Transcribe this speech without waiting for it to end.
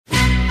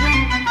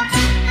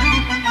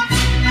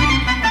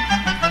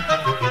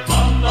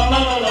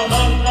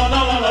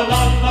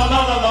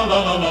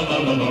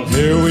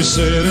we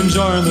sit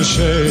enjoying the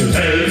shade.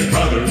 Hey,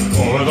 brother,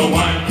 pour the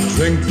wine.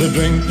 Drink the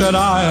drink that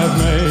I have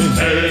made.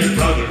 Hey,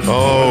 brother.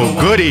 Oh,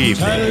 good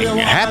evening.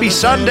 Happy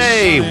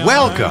Sunday.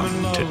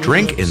 Welcome to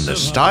Drink in the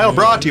Style,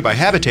 brought to you by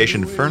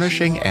Habitation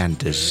Furnishing and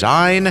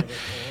Design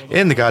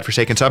in the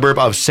godforsaken suburb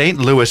of St.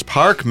 Louis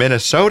Park,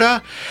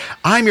 Minnesota.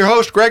 I'm your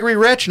host, Gregory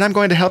Rich, and I'm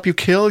going to help you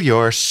kill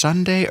your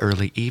Sunday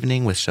early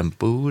evening with some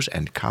booze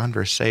and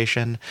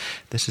conversation.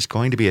 This is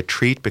going to be a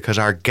treat because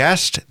our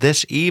guest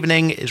this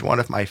evening is one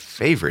of my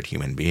favorite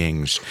human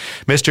beings.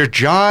 Mr.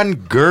 John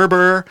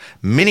Gerber,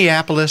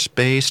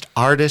 Minneapolis-based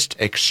artist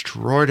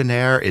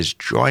extraordinaire, is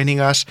joining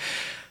us.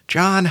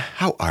 John,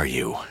 how are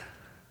you?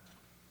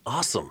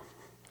 Awesome.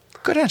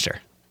 Good answer.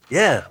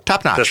 Yeah.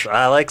 Top notch.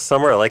 I like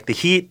summer. I like the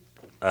heat.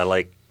 I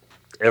like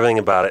everything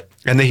about it.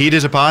 And the heat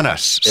is upon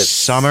us. It's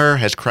Summer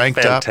has cranked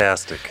up.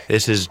 Fantastic.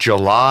 This is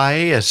July,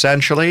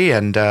 essentially,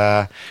 and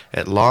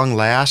at long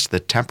last, the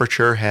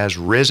temperature has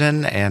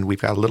risen, and we've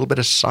got a little bit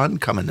of sun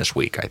coming this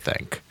week, I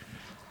think.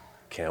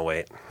 Can't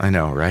wait. I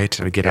know, right?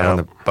 We get out on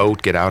the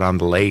boat, get out on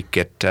the lake,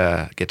 get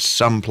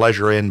some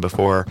pleasure in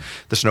before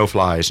the snow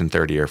flies in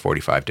 30 or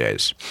 45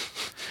 days.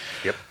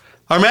 Yep.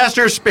 Our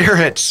master of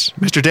spirits,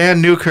 Mr. Dan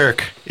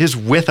Newkirk, is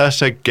with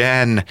us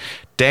again.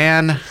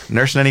 Dan,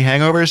 nursing any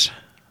hangovers?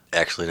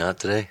 Actually, not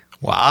today.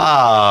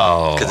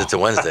 Wow. Because it's a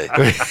Wednesday.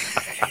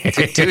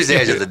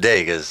 Tuesdays are the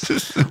day,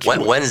 because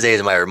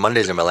Mondays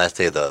are my last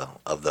day of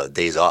the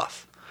days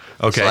off.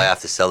 Okay. So I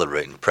have to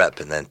celebrate and prep,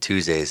 and then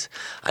Tuesdays,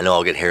 I know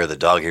I'll get hair of the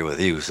dog here with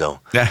you,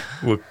 so. Yeah,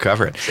 we'll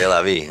cover it. C'est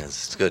la vie.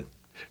 It's good.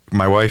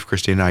 My wife,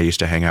 Christine, and I used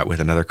to hang out with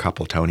another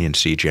couple, Tony and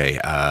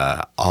CJ,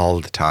 all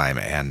the time,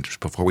 and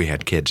before we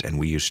had kids, and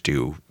we used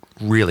to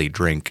really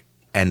drink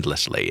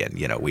endlessly, and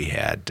we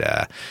had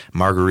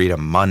margarita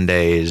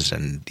Mondays,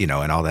 and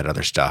and all that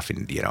other stuff,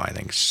 and I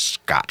think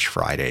Scotch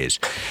Fridays,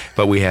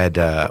 but we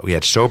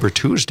had sober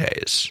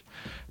Tuesdays.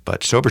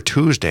 But sober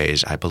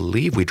Tuesdays, I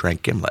believe we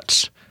drank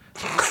gimlets.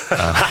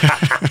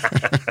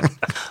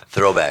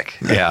 Throwback.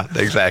 Yeah,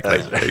 exactly.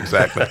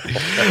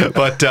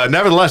 But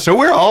nevertheless, so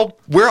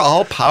we're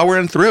all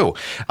powering through.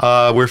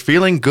 We're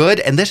feeling good,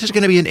 and this is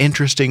going to be an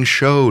interesting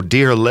show,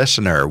 dear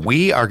listener.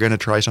 We are going to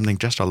try something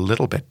just a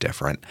little bit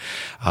different.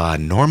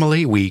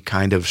 Normally, we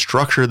kind of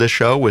structure the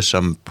show with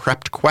some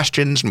prepped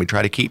questions, and we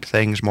try to keep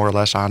things more or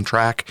less on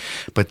track.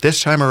 But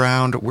this time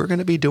around, we're going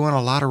to be doing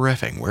a lot of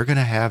riffing. We're going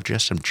to have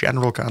just some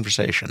general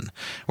conversation.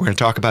 We're going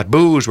to talk about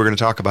booze. We're going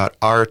to talk about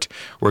art.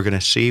 We're going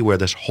to see where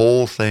this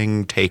whole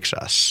thing takes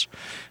us.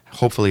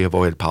 Hopefully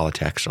avoid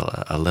politics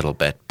a little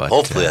bit, but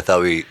hopefully, I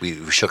thought we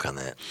shook on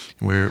that.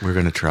 We're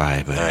going to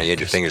try. But all right, you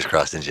had your fingers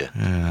crossed, didn't you?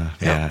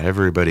 Yeah.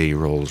 Everybody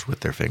rolls with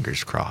their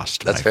fingers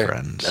crossed. That's my fair.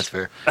 Friends. That's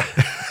fair.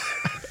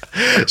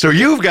 So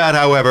you've got,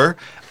 however,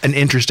 an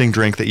interesting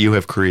drink that you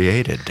have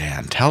created,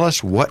 Dan. Tell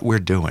us what we're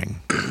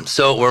doing.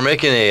 So we're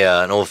making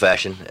an old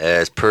fashioned,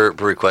 as per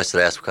request.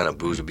 That I asked what kind of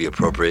booze would be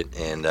appropriate,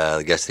 and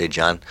the guest today,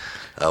 John,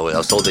 I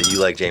was told that you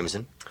like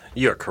Jameson.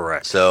 You're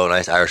correct. So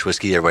nice Irish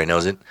whiskey, everybody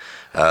knows it.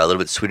 A little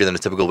bit sweeter than a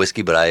typical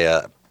whiskey, but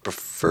I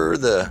prefer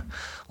the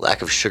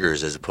lack of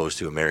sugars as opposed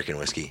to American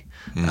whiskey.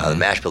 The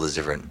mash bill is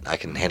different. I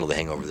can handle the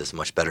hangover of this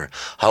much better.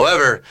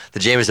 However, the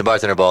Jameson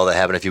Bartender Ball that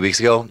happened a few weeks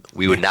ago,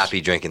 we would not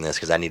be drinking this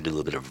because I needed a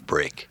little bit of a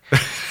break.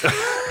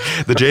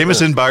 The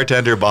Jameson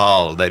Bartender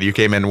Ball that you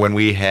came in when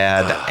we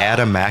had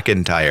Adam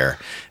McIntyre.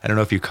 I don't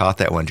know if you caught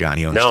that one, John.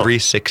 He owns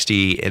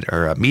 360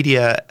 or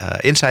media,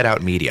 Inside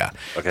Out Media.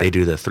 Okay. They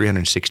do the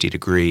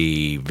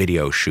 360-degree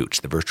video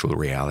shoots, the virtual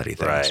reality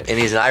things. Right. And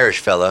he's an Irish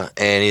fella,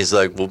 and he's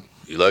like, well,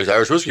 he likes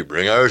Irish whiskey.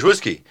 Bring Irish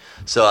whiskey.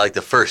 So, like,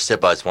 the first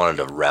sip, I just wanted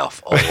to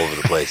Ralph all over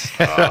the place.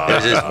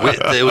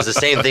 It was the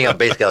same thing I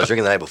was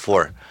drinking the night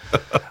before.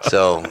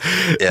 So,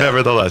 yeah.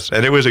 Nevertheless,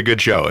 and it was a good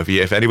show.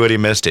 If anybody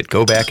missed it,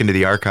 go back into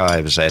the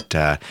archives at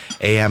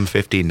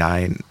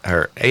AM59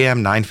 or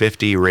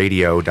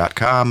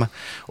AM950radio.com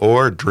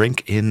or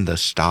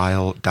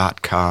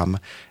drinkinthestyle.com,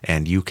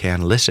 and you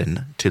can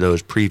listen to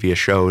those previous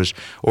shows.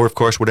 Or, of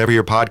course, whatever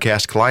your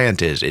podcast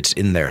client is, it's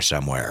in there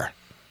somewhere,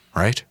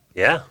 right?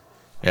 Yeah.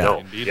 Yeah. No.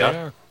 Indeed Yeah. they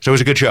are. So it was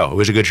a good show. It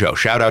was a good show.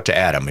 Shout out to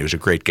Adam. He was a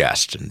great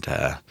guest. And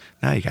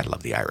now you got to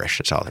love the Irish.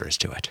 That's all there is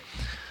to it.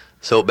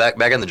 So back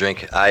on the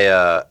drink,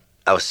 I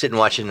was sitting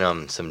watching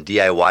some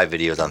DIY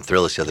videos on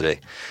Thrillist the other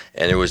day,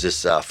 and there was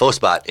this pho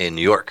spot in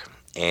New York.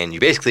 And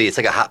it's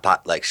like a hot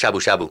pot, like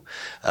shabu shabu,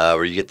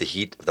 where you get the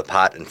heat of the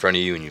pot in front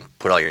of you and you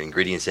put all your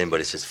ingredients in, but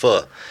it's just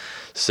pho.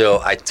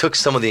 So I took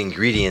some of the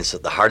ingredients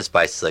of the hard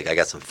spices, like I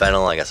got some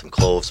fennel, I got some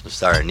cloves, some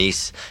star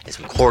anise, and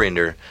some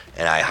coriander,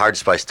 and I hard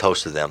spice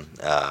toasted them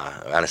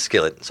on a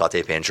skillet,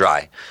 saute pan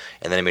dry.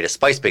 And then I made a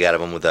spice bag out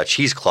of them with a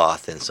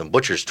cheesecloth and some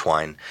butcher's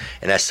twine,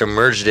 and I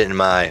submerged it in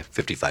my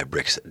 55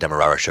 bricks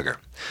Demerara sugar.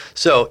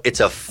 So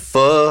it's a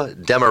pho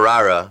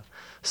Demerara,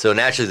 so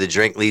naturally the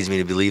drink leads me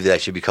to believe that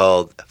it should be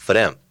called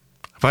Fadem.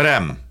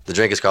 Fadem. The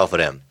drink is called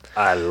Fadem.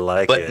 I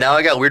like it. But now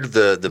I got weird with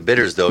the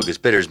bitters, though, because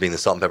bitters being the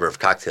salt and pepper of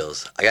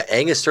cocktails. I got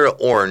Angostura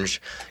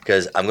orange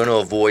because I'm going to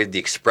avoid the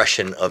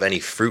expression of any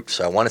fruit,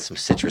 so I wanted some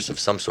citrus of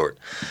some sort.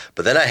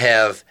 But then I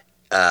have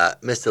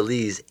Mr.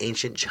 Lee's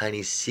Ancient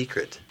Chinese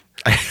Secret.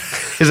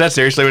 Is that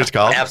seriously what it's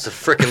called?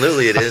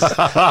 Absolutely, it is. And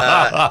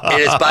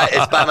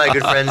it's by my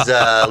good friends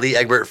Lee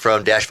Egbert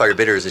from Dash Fire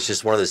Bitters. It's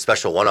just one of those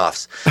special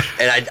one-offs,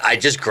 and I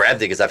just grabbed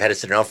it because I've had it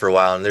sitting around for a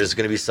while. And there's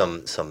going to be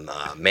some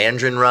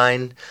mandarin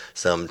rind,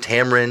 some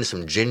tamarind,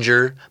 some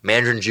ginger,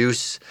 mandarin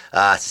juice,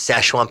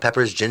 Szechuan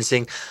peppers,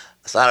 ginseng.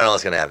 So I don't know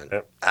what's going to happen.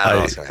 I don't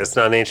know what's going to happen. It's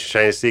not an ancient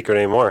Chinese secret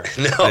anymore.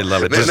 No, I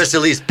love it. Mr.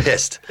 Lee's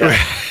pissed.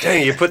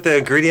 Dang, you put the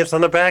ingredients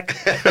on the back?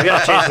 We got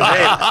to change the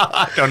name.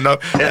 I don't know.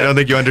 I don't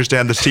think you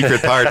understand the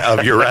secret part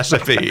of your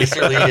recipe.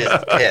 Mr. Lee is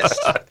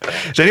pissed.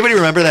 Does anybody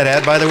remember that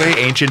ad, by the way?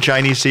 Ancient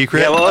Chinese secret?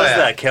 Yeah, what was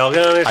that? Calgon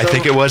or something? I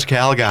think it was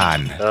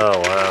Calgon.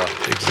 Oh, wow.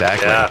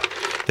 Exactly. Yeah.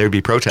 There would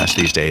be protests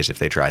these days if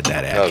they tried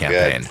that ad Oh,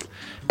 campaign. good.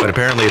 But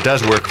apparently it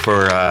does work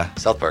for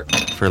South Park.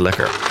 for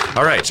liquor.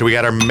 All right, so we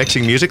got our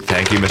mixing music.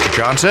 Thank you, Mr.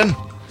 Johnson.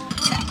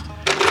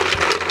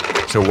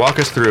 So walk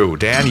us through.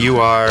 Dan, you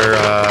are...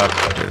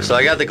 So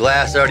I got the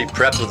glass already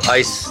prepped with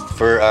ice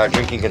for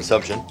drinking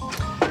consumption.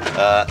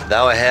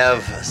 Now I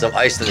have some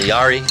ice in the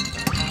Yari.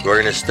 We're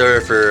going to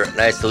stir for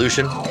nice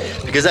dilution.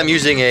 Because I'm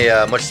using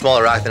a much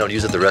smaller rock than I would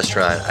use at the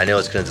restaurant, I know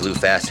it's going to dilute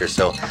faster,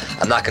 so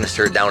I'm not going to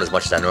stir it down as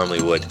much as I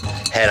normally would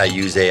had I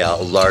use a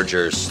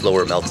larger,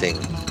 slower melting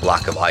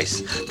block of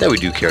ice that we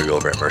do carry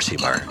over at Mercy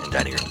Bar and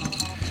Dining Room.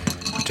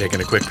 taking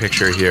a quick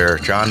picture here.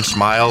 John,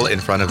 smile in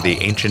front of the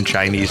ancient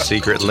Chinese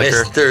secret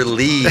liquor. Mr.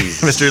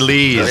 Lee's. Mr.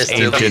 Lee's Mr.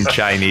 ancient Lee's.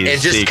 Chinese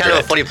And just secret. kind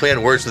of a funny play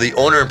on words. So the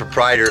owner and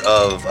proprietor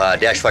of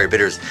Dash Fire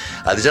Bitters,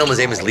 the gentleman's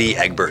name is Lee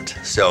Egbert.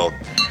 So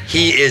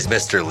he is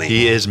Mr. Lee.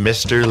 He is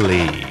Mr.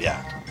 Lee.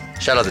 Yeah.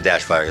 Shout out to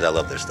Dash Fire because I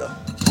love their stuff.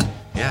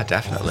 Yeah,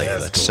 definitely.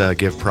 Let's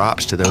give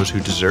props to those who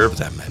deserve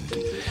them and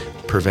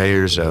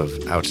purveyors of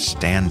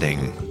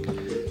outstanding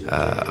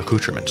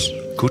accoutrements.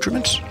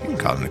 Accoutrements? You can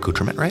call it an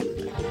accoutrement, right?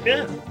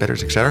 Yeah.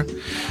 Bitters, etc.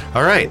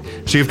 All right.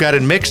 So you've got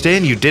it mixed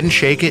in. You didn't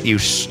shake it. You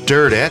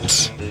stirred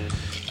it.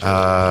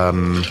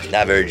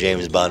 Not very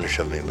James Bondish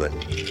of me, but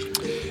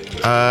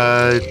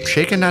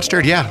Shaken, not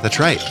stirred. Yeah, that's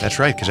right. That's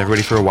right. Because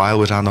everybody for a while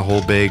was on the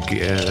whole big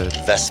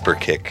Vesper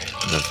kick.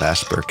 the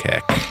Vesper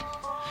kick.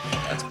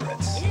 That's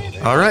Brett's.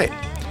 All right.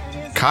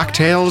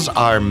 Cocktails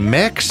are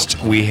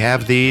mixed. We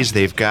have these.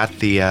 They've got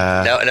the.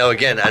 Now,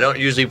 again, I don't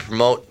usually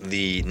promote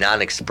the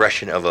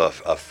non-expression of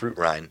a fruit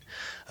rind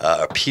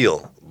or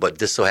peel, but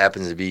this so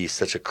happens to be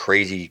such a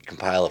crazy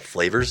compile of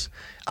flavors.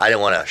 I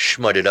didn't want to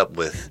schmud it up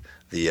with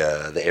the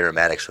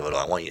aromatics of it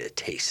all. I want you to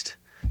taste.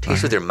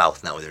 Taste with your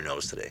mouth, not with your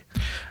nose today.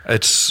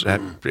 It's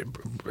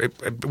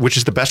which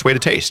is the best way to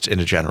taste in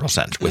a general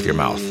sense, with your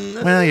mouth.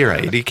 Well, you're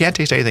right. You can't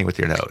taste anything with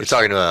your nose. You're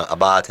talking to a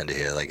bartender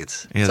here. Like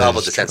it's Yeah, all that about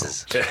is the true.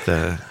 senses.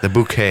 The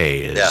bouquet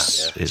is Yeah.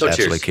 is So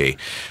absolutely cheers. key.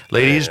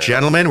 Ladies,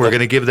 gentlemen, we're going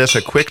to give this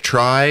a quick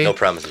try. No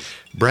promises.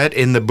 Brett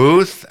in the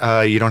booth.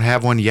 You don't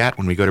have one yet.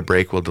 When we go to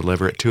break, we'll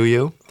deliver it to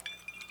you.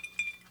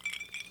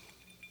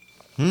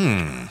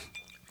 All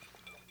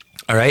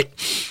right.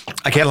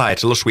 I can't lie.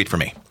 It's a little sweet for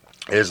me.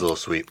 It is a little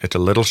sweet. It's a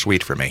little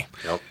sweet for me.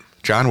 Nope.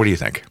 John, what do you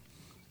think?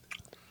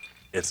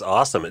 It's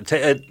awesome. A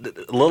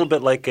little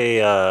bit like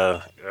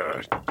a.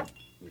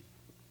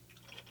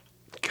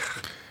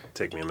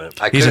 Take me a minute.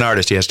 He's an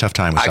artist. He has a tough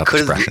time with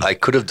self-expression. I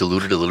could have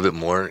diluted a little bit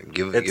more.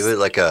 Give it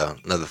like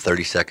another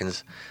 30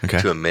 seconds Okay.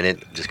 to a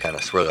minute. Just kind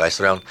of swirl the ice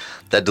around.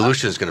 That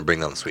dilution is going to bring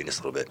down the sweetness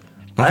a little bit.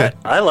 Okay.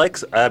 I like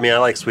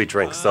sweet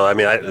drinks, so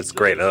it's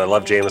great. And I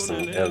love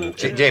Jameson. And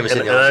Jameson,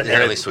 and, you know, and, it's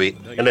inherently sweet.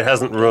 And it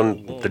hasn't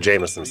ruined the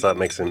Jameson, so that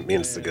means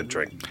it's a good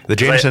drink. The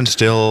Jameson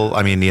still,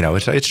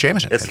 it's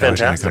Jameson. It's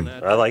fantastic.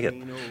 I like it.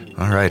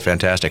 All right,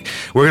 fantastic.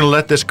 We're going to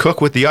let this cook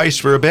with the ice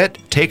for a bit.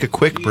 Take a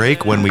quick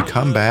break. When we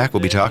come back,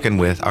 we'll be talking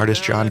with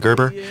artist John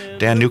Gerber,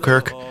 Dan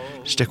Newkirk.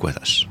 Stick with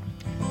us.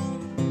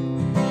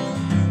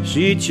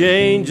 She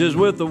changes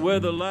with the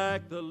weather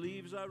like the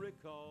leaves I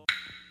recall.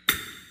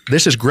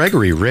 This is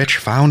Gregory Rich,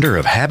 founder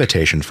of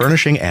Habitation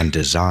Furnishing and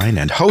Design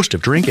and host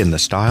of Drink in the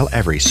Style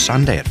every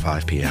Sunday at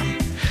 5 p.m.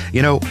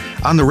 You know,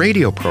 on the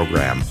radio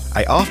program,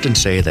 I often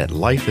say that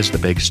life is the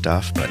big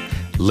stuff, but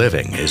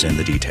living is in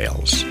the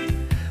details.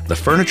 The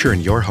furniture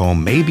in your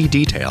home may be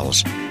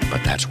details,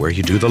 but that's where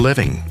you do the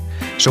living.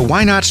 So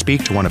why not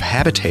speak to one of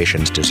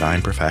Habitation's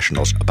design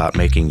professionals about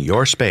making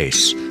your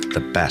space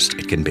the best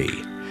it can be?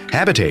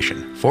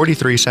 Habitation,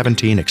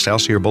 4317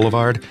 Excelsior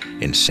Boulevard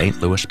in St.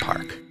 Louis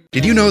Park.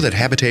 Did you know that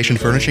Habitation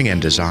Furnishing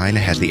and Design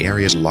has the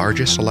area's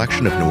largest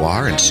selection of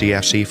noir and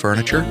CFC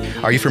furniture?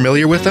 Are you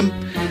familiar with them?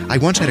 I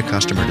once had a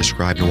customer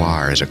describe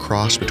noir as a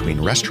cross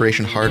between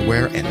Restoration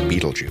Hardware and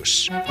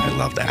Beetlejuice. I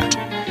love that.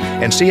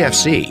 And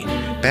CFC,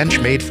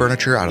 bench-made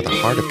furniture out of the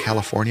heart of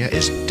California,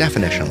 is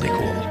definitionally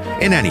cool.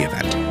 In any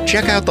event,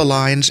 check out the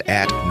lines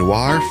at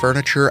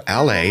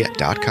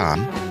noirfurniturela.com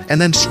and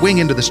then swing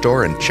into the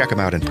store and check them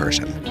out in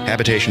person.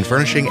 Habitation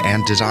Furnishing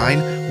and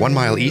Design, 1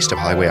 mile east of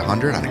Highway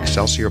 100 on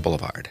Excelsior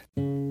Boulevard.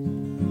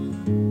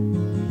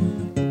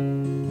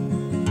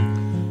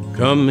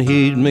 Come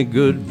heed me,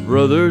 good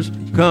brothers,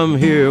 come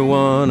here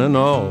one and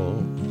all.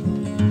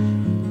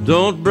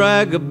 Don't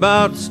brag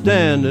about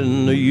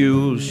standing, or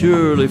you'll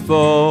surely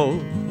fall.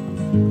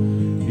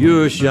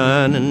 You're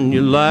shining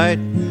your light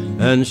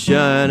and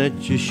shine it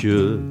you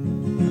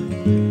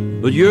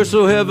should. But you're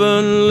so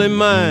heavenly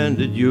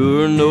minded,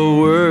 you're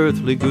no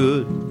earthly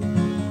good.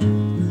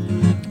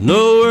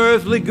 No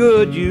earthly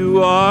good,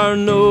 you are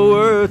no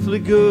earthly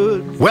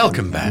good.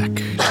 Welcome back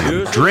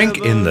to Drink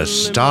in the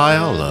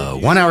Style, a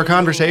 1-hour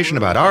conversation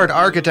about art,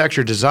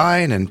 architecture,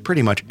 design, and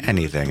pretty much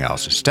anything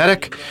else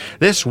aesthetic.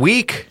 This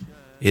week,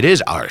 it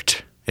is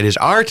art. It is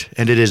art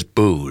and it is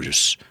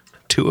booze.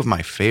 Two of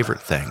my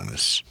favorite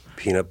things.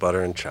 Peanut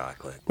butter and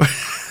chocolate.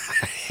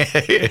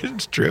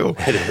 It's true.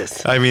 It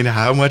is. I mean,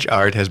 how much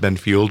art has been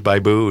fueled by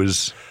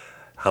booze?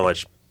 How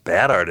much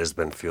bad art has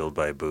been fueled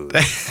by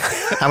booze?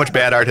 How much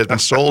bad art has been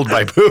sold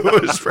by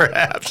booze,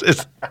 perhaps,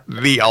 is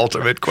the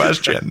ultimate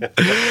question.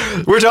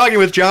 We're talking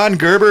with John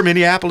Gerber,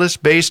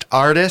 Minneapolis-based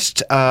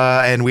artist,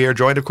 and we are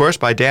joined, of course,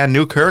 by Dan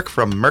Newkirk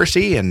from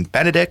Mercy and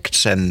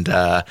Benedict's and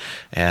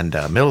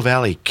Mill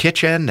Valley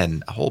Kitchen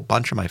and a whole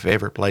bunch of my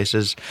favorite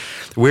places.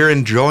 We're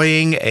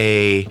enjoying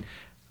a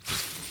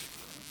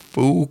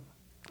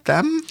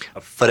Fudem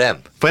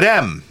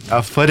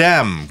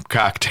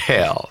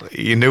cocktail.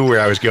 You knew where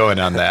I was going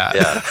on that.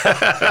 Yeah.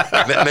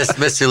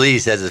 Mr. Lee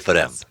says it's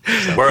Fudem.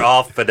 So. We're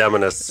all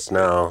Fedeminists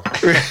now.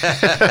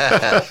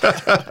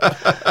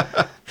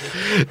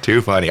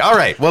 Too funny. All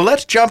right. Well,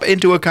 let's jump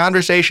into a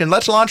conversation.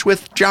 Let's launch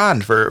with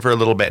John for a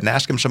little bit and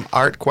ask him some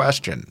art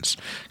questions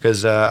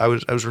because I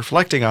was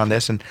reflecting on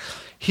this and.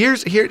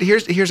 Here's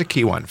a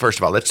key one. First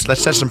of all, let's set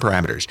some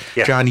parameters.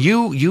 Yeah. John,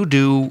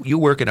 you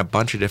work in a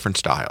bunch of different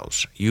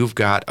styles. You've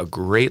got a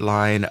great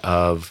line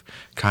of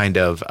kind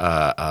of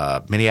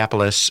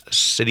Minneapolis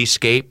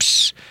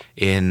cityscapes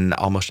in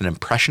almost an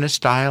impressionist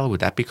style. Would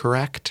that be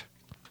correct?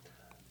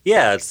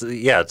 Yeah, it's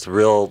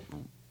real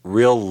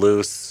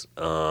loose.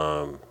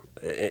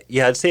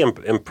 I'd say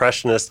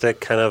impressionistic.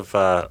 Kind of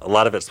a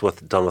lot of it's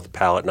done with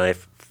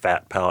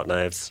fat palette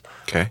knives.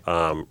 Okay.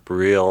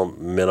 Real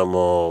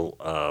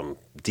minimal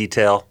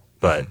detail,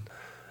 but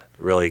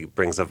really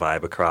brings a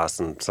vibe across,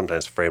 and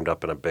sometimes framed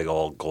up in a big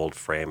old gold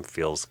frame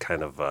feels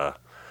kind of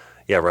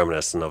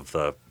reminiscent of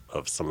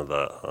some of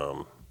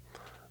the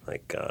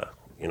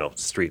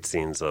street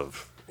scenes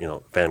of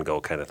Van Gogh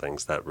kind of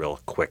things. That real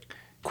quick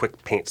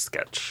paint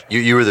sketch.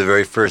 You were the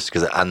very first,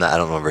 because I don't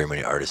know very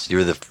many artists. You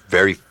were the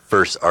very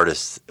first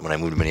artist when I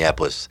moved to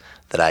Minneapolis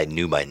that I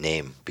knew by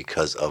name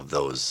because of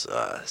those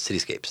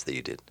cityscapes that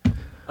you did.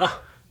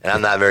 Oh. And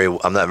I'm not very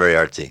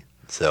artsy,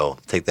 so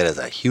take that as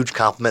a huge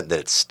compliment that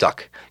it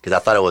stuck, because I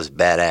thought it was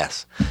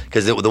badass.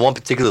 Because the one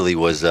particularly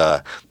was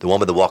the one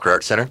with the Walker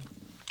Art Center.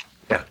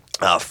 Yeah.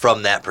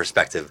 From that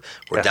perspective,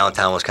 where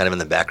downtown was kind of in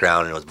the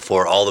background, and it was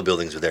before all the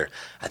buildings were there.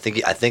 I think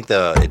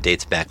it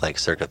dates back like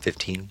circa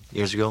 15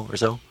 years ago or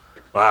so.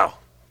 Wow,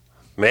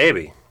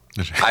 maybe.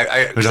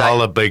 It was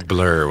all a big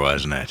blur,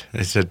 wasn't it?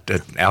 It's an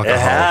alcohol. It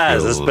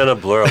has. fueled. It's been a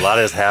blur. A lot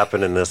has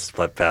happened in this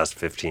past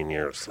 15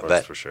 years.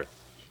 That's for sure.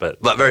 But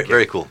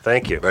very cool.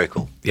 Thank you. Very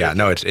cool. Yeah,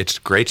 no, it's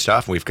great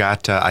stuff. We've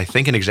got, I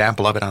think, an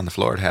example of it on the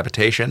floor at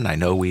Habitation. I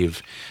know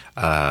we've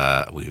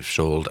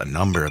sold a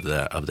number of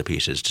the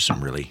pieces to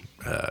some really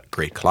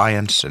great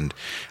clients, and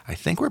I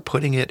think we're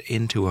putting it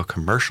into a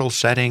commercial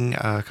setting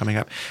coming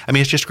up. I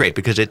mean, it's just great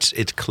because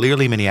it's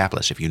clearly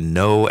Minneapolis. If you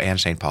know Anne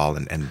St. Paul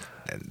and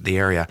the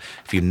area,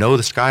 if you know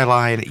the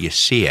skyline, you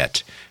see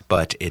it,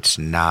 but it's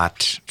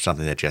not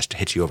something that just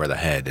hits you over the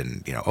head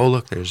and, oh,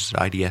 look, there's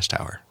IDS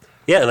Tower.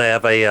 Yeah, and I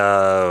have a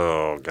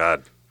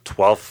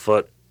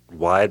 12-foot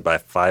wide by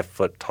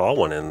 5-foot tall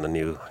one in the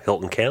new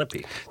Hilton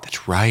canopy.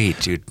 That's right,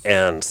 dude.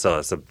 And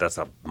so that's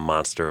a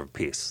monster of a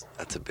piece.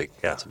 That's a big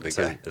guy.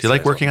 Do you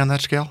like working on that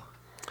scale?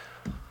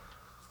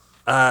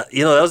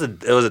 It was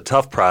a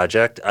tough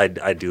project. I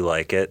do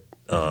like it.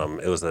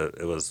 It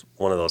was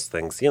one of those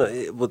things.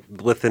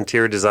 With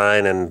interior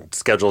design and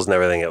schedules and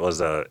everything,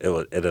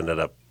 it ended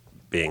up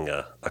being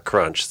a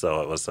crunch.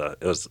 So it was a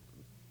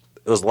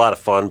lot of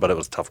fun, but it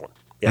was a tough one.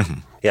 Yeah,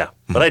 yeah.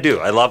 But I do.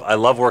 I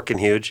love working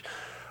huge.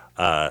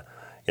 The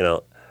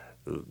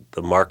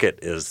market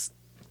is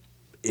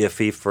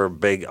iffy for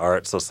big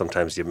art, so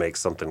sometimes you make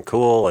something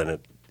cool and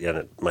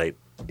it might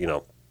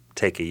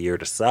take a year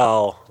to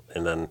sell,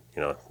 and then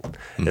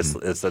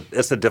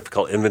it's a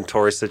difficult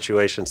inventory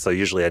situation. So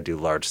usually I do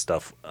large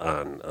stuff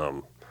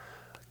on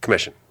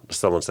commission. If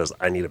someone says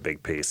I need a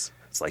big piece,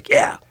 it's like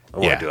I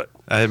want to do it.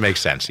 It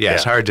makes sense. Yeah,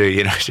 it's hard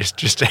to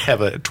just to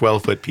have a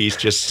 12-foot piece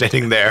just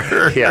sitting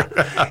there. yeah.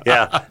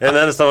 And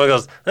then if someone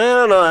goes, I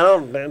don't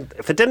know,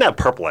 if it didn't have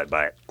purple, I'd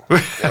buy it.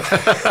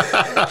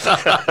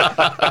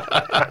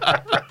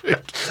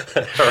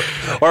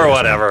 or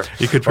whatever.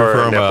 You could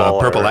perform a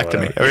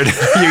purpleectomy.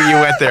 You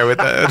went there with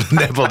the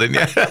nipple, didn't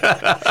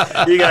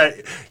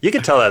you? You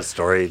could tell that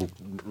story.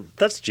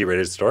 That's a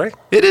G-rated story.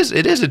 It is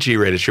a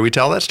G-rated. Should we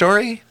tell that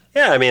story?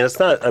 Yeah, I mean, it's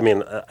not. I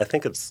mean, I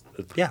think it's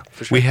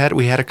for sure.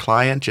 We had a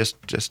client. Just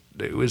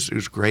it was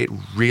great.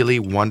 Really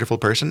wonderful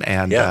person,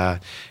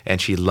 and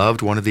she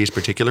loved one of these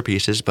particular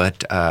pieces.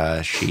 But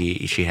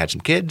she had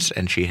some kids,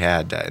 and she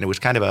had and it was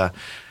kind of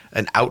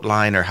an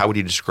outline, or how would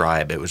you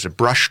describe it? It was a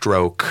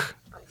brushstroke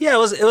Yeah, it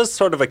was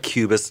sort of a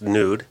cubist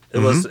nude. It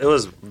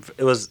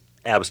was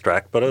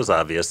abstract, but it was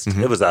obvious.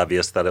 It was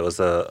obvious that it was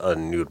a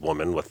nude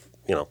woman with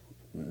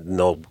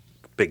no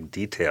big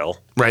detail,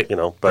 right?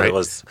 But right. it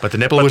was. But the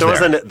nipple was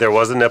there. There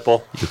was a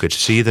nipple. You could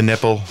see the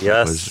nipple.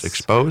 Yes, was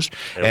exposed,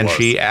 and was.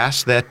 She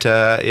asked that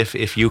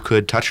if you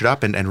could touch it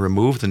up and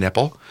remove the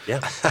nipple. Yeah.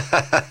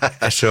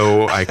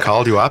 So I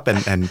called you up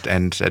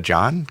and said,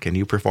 John, can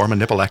you perform a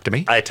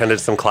nippleectomy? I attended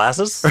some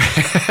classes.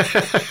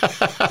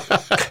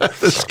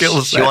 The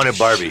skills. She wanted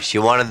Barbie. She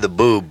wanted the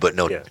boob, but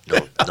no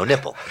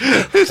nipple.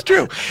 It's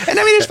true, and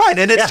I mean it's fine,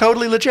 and it's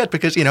totally legit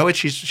because she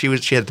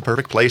had the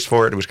perfect place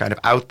for it. It was kind of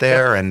out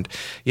there, and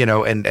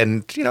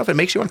if it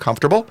makes you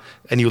uncomfortable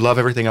and you love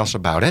everything else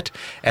about it,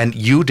 and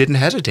you didn't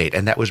hesitate,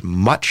 and that was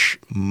much,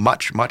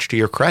 much, much to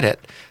your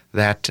credit.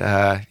 That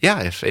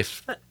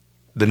if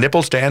the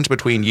nipple stands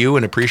between you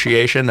and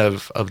appreciation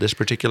of this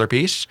particular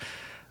piece,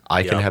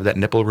 I can have that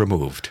nipple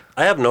removed.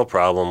 I have no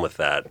problem with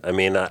that. I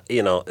mean,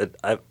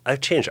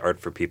 I've changed art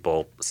for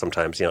people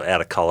sometimes. Add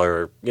a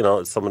color,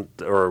 someone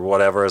or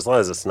whatever, as long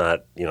as it's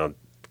not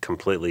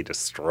completely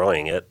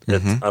destroying it.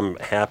 I'm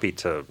happy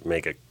to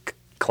make a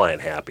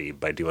client happy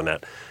by doing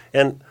that,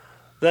 and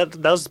that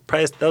was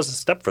a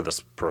step for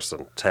this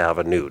person to have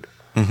a nude.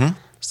 Mm-hmm.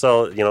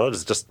 So it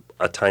was just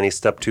a tiny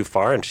step too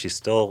far, and she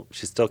still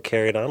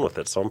carried on with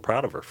it. So I'm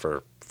proud of her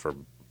for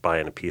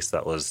buying a piece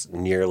that was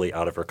nearly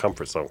out of her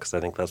comfort zone, because I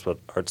think that's what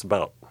art's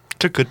about.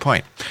 It's a good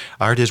point.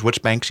 Art is, what's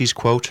Banksy's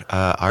quote?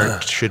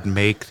 Art should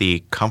make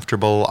the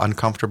comfortable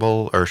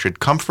uncomfortable, or should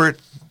comfort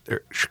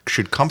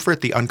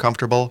the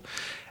uncomfortable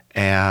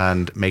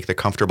and make the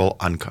comfortable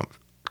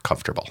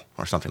uncomfortable,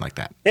 or something like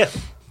that. Yeah,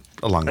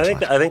 along those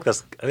lines. I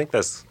think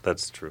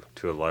that's true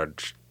to a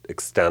large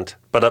extent,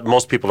 but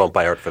most people don't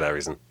buy art for that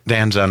reason.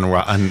 Dan's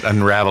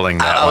unraveling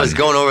that. I was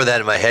going over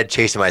that in my head,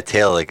 chasing my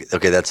tail. Like,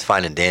 okay, that's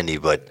fine and dandy,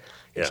 but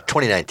it's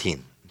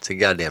 2019. It's a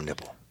goddamn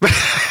nipple.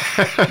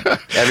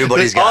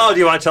 Everybody's got. Oh, do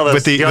you want to tell this?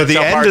 With the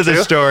end of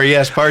the story,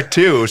 yes, part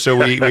two. So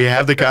we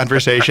have the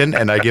conversation,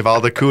 and I give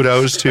all the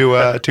kudos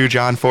to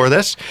John for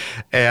this,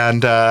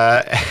 and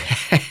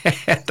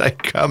I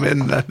come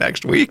in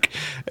next week,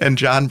 and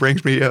John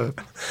brings me a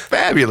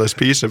fabulous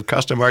piece of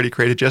custom art he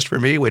created just for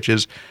me, which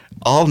is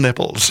all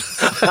nipples.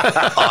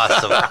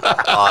 Awesome.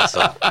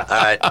 All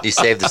right, you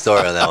saved the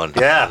story on that one.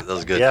 Yeah, that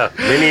was good. Yeah,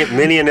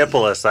 mini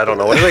nippleless. I don't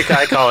know what do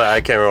I call it.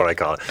 I can't remember what I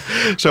call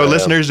it. So,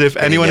 listeners, if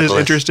anyone is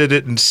interested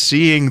in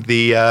seeing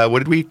the what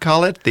did we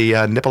call it? The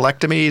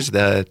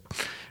nippleectomies.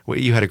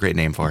 You had a great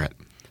name for it.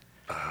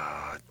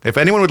 If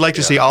anyone would like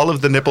to see all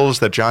of the nipples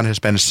that John has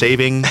been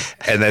saving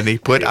and then he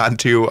put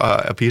onto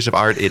a piece of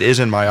art, it is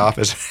in my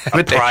office.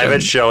 A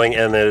private showing,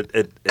 and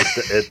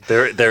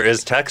there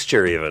is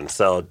texture even.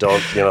 So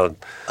don't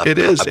It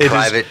is a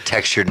private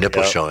textured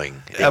nipple showing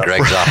in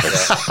Greg's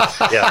office.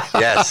 Yeah.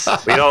 Yes.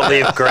 We don't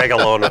leave Greg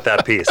alone with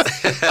that piece.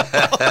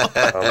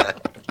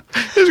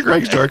 Is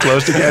Greg's door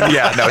closed again?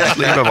 Yeah, no, just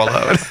leave him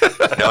alone.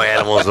 No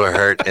animals were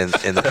hurt in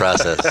the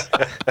process.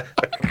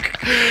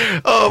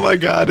 Oh, my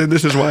God. And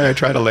this is why I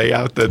try to lay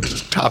out the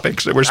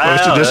topics that we're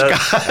supposed to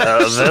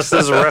discuss. This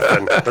is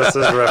riffing.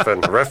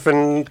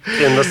 Riffing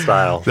in the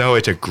style. No,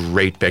 it's a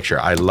great picture.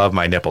 I love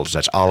my nipples.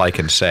 That's all I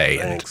can say.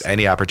 Thanks. And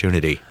any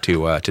opportunity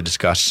to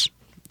discuss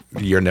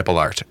your nipple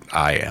art,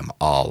 I am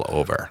all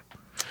over.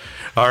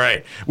 All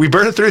right. We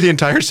burned through the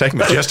entire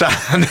segment just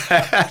on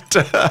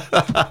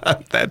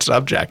that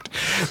subject.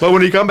 But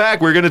when we come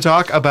back, we're going to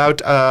talk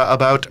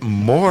about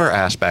more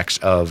aspects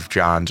of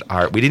John's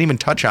art. We didn't even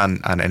touch on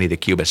any of the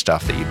Cubist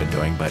stuff that you've been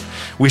doing, but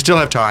we still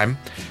have time.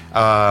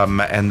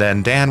 And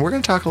then, Dan, we're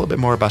going to talk a little bit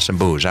more about some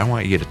booze. I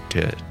want you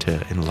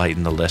to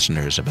enlighten the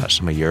listeners about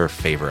some of your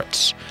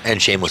favorites.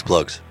 And shameless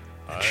plugs.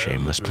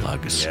 Shameless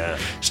plugs. Yeah.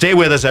 Stay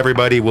with us,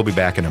 everybody. We'll be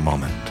back in a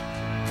moment.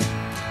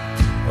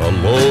 A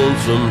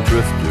lonesome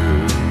drifter.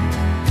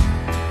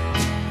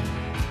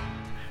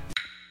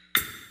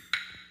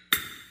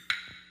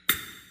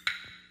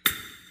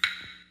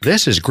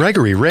 This is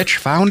Gregory Rich,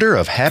 founder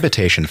of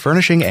Habitation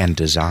Furnishing and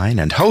Design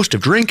and host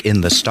of Drink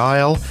in the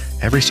Style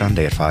every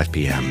Sunday at 5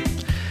 p.m.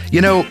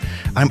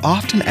 I'm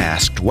often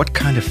asked what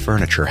kind of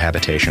furniture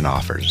Habitation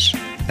offers.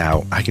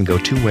 Now, I can go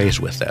two ways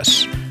with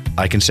this.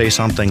 I can say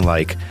something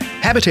like,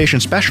 Habitation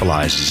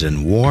specializes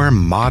in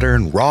warm,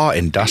 modern, raw,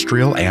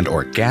 industrial, and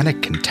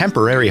organic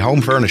contemporary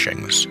home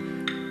furnishings.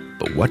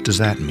 But what does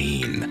that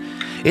mean?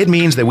 It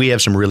means that we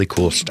have some really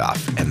cool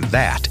stuff, and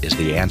that is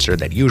the answer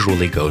that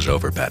usually goes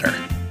over better.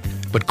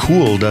 But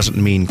cool doesn't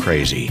mean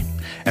crazy.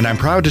 And I'm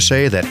proud to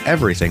say that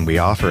everything we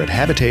offer at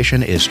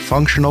Habitation is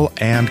functional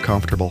and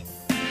comfortable.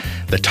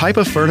 The type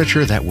of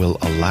furniture that will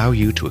allow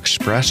you to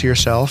express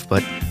yourself,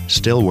 but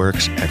still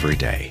works every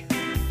day.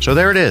 So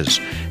there it is,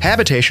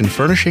 Habitation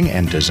Furnishing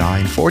and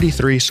Design,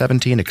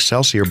 4317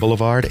 Excelsior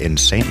Boulevard in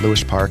St.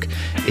 Louis Park.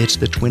 It's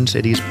the Twin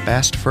Cities'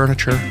 best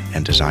furniture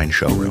and design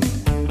showroom.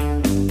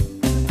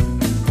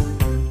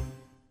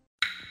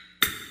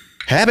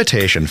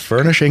 Habitation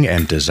Furnishing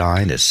and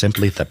Design is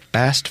simply the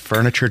best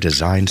furniture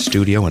design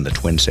studio in the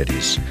Twin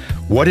Cities.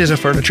 What is a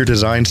furniture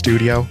design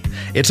studio?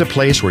 It's a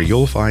place where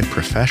you'll find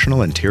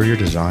professional interior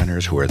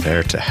designers who are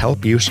there to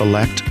help you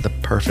select the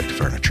perfect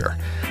furniture.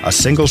 A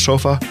single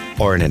sofa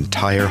or an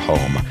entire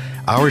home.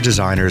 Our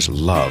designers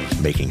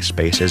love making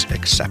spaces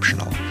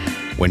exceptional.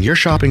 When you're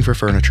shopping for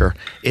furniture,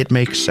 it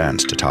makes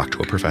sense to talk to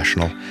a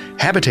professional.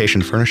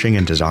 Habitation Furnishing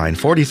and Design,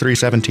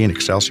 4317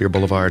 Excelsior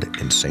Boulevard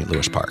in St.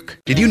 Louis Park.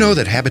 Did you know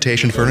that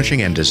Habitation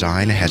Furnishing and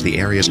Design has the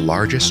area's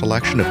largest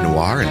selection of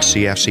noir and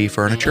CFC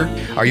furniture?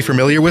 Are you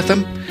familiar with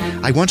them?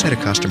 I once had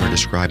a customer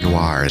describe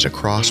noir as a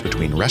cross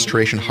between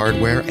Restoration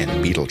Hardware and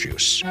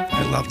Beetlejuice.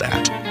 I love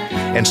that.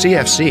 And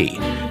CFC,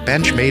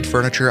 bench-made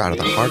furniture out of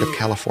the heart of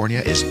California,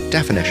 is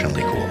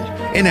definitionally cool.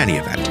 In any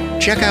event,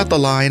 check out the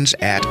lines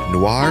at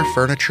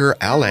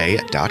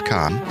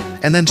noirfurniturela.com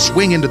and then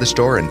swing into the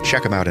store and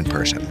check them out in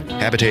person.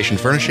 Habitation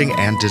Furnishing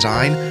and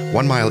Design,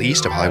 1 mile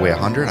east of Highway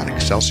 100 on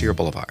Excelsior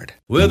Boulevard.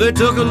 Well, they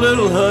took a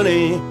little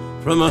honey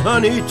from a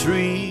honey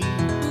tree.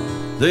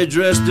 They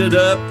dressed it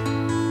up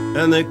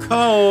and they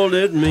called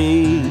it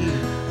me.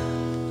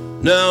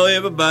 Now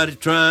everybody's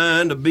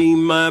trying to be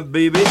my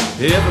baby.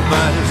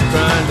 Everybody's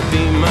trying to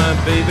be my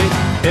baby.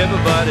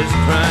 Everybody's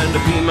trying to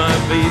be my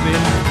baby.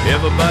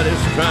 Everybody's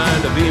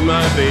trying to be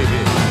my baby.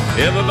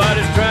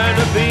 Everybody's trying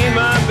to be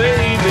my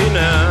baby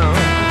now.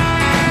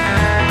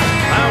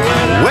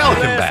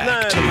 Welcome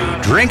back to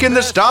Drinking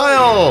the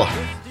Style.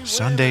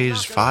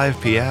 Sundays, 5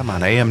 p.m.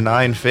 on AM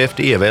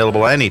 950.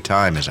 Available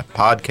anytime as a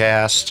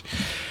podcast.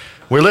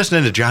 We're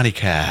listening to Johnny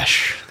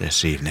Cash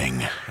this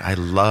evening. I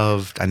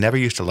never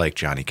used to like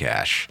Johnny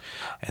Cash.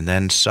 And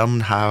then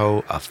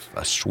somehow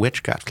a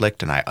switch got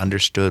flicked and I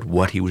understood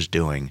what he was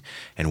doing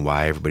and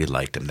why everybody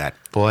liked him. That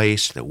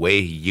voice, the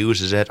way he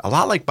uses it, a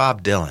lot like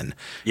Bob Dylan.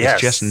 Yes.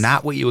 It's just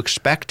not what you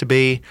expect to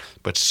be,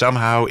 but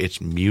somehow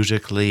it's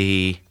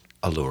musically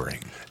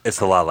alluring. It's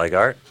a lot like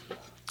art.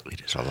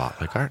 It is a lot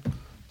like art.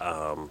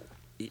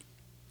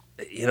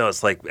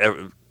 It's like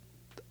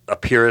a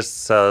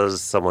purist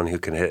says someone who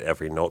can hit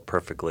every note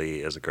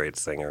perfectly is a great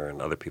singer,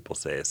 and other people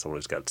say someone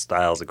who's got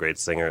style is a great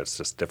singer. It's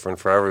just different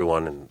for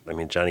everyone. And I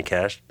mean, Johnny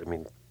Cash,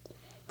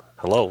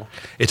 hello.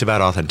 It's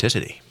about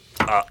authenticity.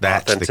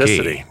 That's authenticity.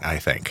 the key, I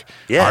think.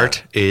 Yeah.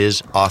 Art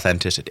is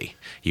authenticity.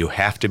 You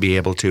have to be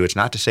able to, it's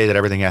not to say that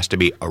everything has to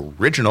be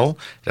original.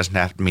 It doesn't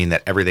have to mean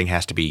that everything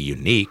has to be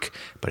unique,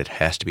 but it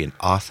has to be an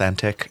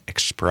authentic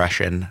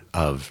expression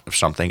of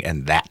something,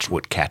 and that's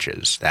what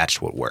catches.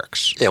 That's what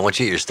works. Yeah, once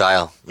you get your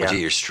style, once Yeah. you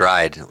get your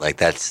stride, like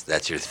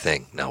that's your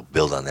thing. Now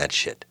build on that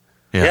shit.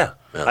 Yeah.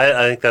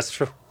 I think that's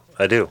true.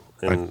 I do.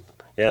 And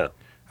yeah.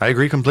 I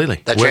agree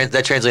completely.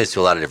 That translates to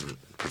a lot of different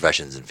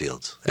professions and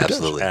fields.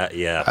 Absolutely.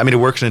 Yeah. I mean, it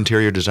works in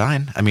interior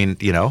design. I mean,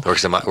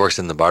 Works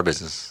in the bar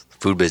business,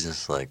 food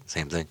business, like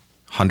same thing.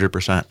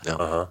 100%.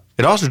 Yeah.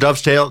 It also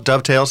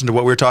dovetails into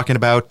what we were talking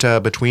about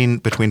between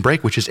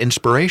break, which is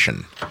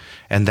inspiration.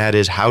 And that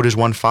is, how does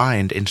one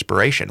find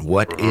inspiration?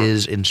 What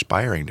is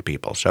inspiring to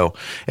people? So,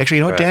 actually,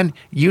 you know what, Dan?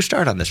 You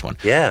start on this one.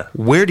 Yeah.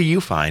 Where do you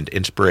find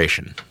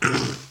inspiration?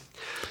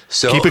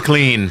 So Keep it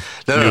clean,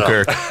 No.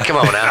 Newkirk. Come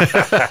on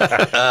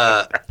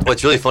now.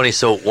 What's really funny?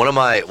 So one of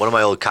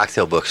my old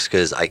cocktail books,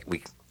 because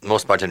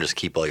most bartenders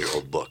keep all your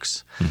old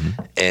books,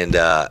 and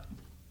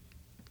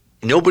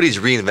nobody's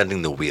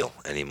reinventing the wheel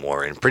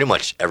anymore in pretty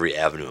much every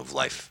avenue of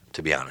life.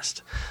 To be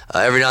honest,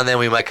 every now and then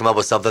we might come up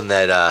with something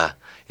that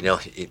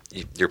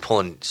you're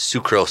pulling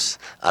sucrose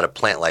out of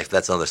plant life.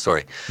 That's another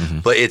story.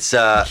 But it's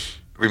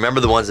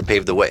remember the ones that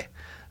paved the way.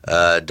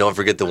 Don't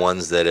forget the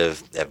ones that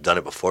have done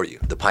it before you,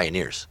 the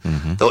pioneers.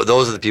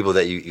 Those are the people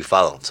that you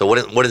follow. So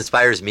what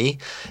inspires me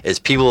is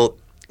people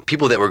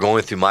that were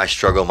going through my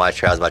struggle, my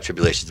trials, my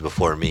tribulations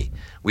before me.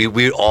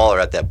 We all are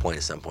at that point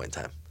at some point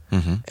in time.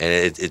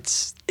 And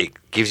it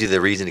gives you the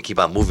reason to keep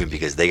on moving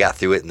because they got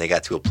through it and they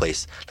got to a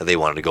place that they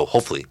wanted to go,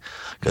 hopefully,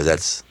 because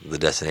that's the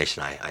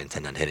destination I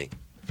intend on hitting.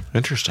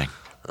 Interesting.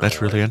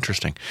 That's really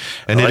interesting.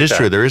 And it like is that.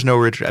 true. There is no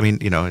original. I mean,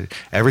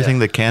 everything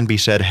that can be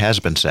said has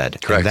been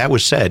said. Correct. And that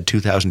was said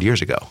 2,000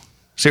 years ago.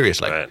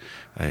 Seriously. Right.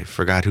 I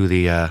forgot who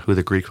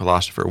the Greek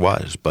philosopher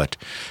was, but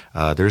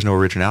there's no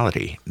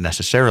originality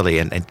necessarily.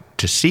 And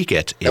to seek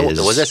it is...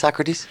 Was that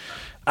Socrates?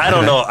 I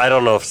don't know. I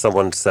don't know if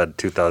someone said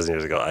 2,000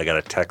 years ago, I got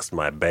to text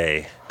my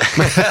bae. But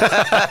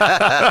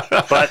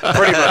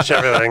pretty much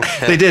everything.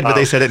 They did, but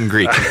they said it in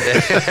Greek.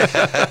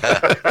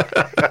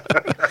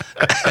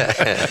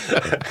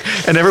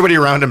 And everybody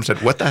around him said,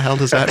 "What the hell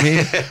does that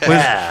mean?"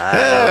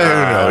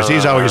 Who knows?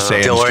 He's always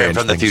saying Don't worry, strange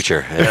I'm from the things.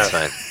 future. It's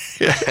fine.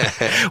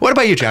 What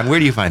about you, John? Where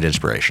do you find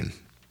inspiration?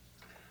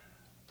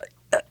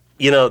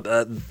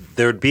 There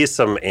would be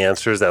some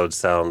answers that would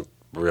sound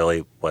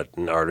really what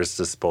an artist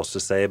is supposed to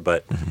say,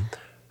 but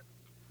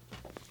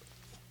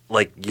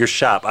like your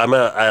shop,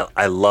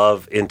 I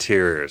love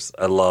interiors.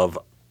 I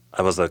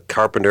was a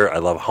carpenter. I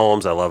love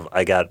homes.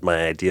 I got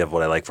my idea of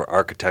what I like for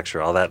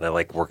architecture, all that, and I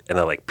like work, and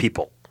I like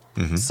people.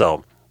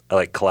 So I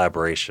like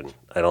collaboration.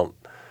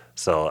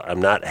 So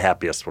I'm not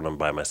happiest when I'm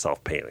by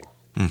myself painting.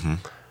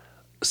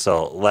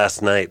 So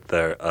last night,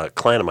 a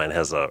client of mine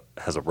has a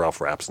Ralph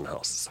Rapson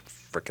house.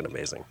 It's freaking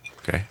amazing.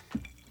 Okay.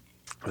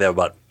 They have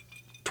about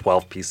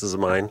 12 pieces of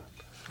mine,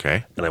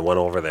 Okay. and I went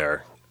over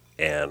there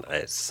and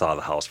I saw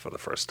the house for the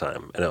first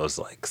time, and it was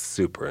like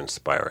super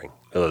inspiring.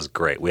 It was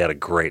great. We had a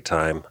great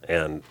time,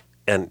 and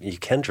you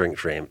can drink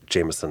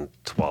Jameson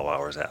 12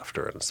 hours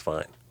after, and it's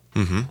fine.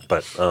 Mm-hmm.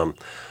 But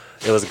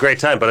it was a great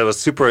time. But it was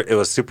super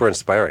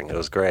inspiring. It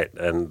was great,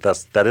 and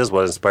that is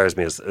what inspires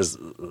me. Is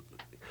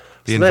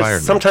The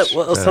environment.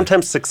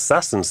 Sometimes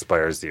success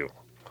inspires you.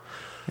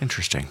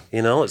 Interesting.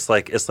 You know, it's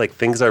like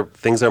things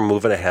are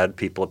moving ahead.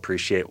 People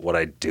appreciate what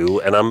I do,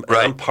 and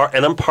I'm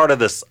part of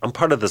this. I'm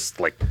part of this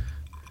like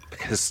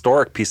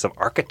historic piece of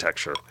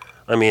architecture.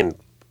 I mean,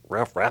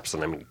 Ralph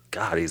Rapson. I mean,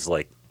 God, he's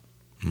like,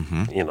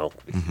 you know,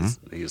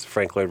 he's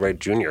Frank Lloyd Wright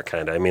Jr.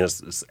 kind of. I mean,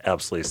 it's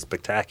absolutely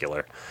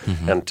spectacular,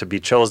 and to be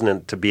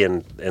chosen to be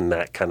in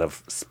that kind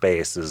of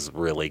space is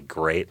really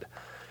great,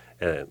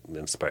 and it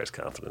inspires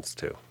confidence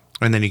too.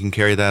 And then you can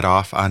carry that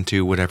off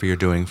onto whatever you're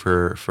doing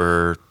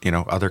for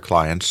other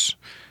clients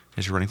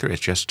as you're running through.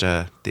 It's just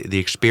the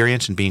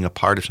experience and being a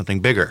part of something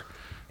bigger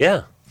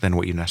Yeah. than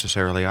what you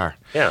necessarily are.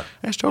 Yeah.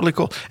 That's totally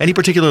cool. Any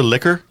particular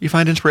liquor you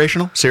find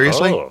inspirational?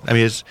 Seriously? Oh. I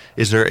mean,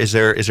 is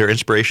there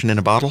inspiration in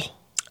a bottle?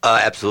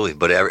 Absolutely,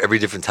 but every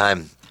different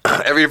time,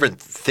 every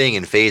different thing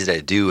and phase that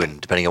I do,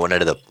 and depending on what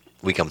night of the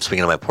week I'm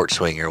swinging on my porch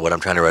swing, or what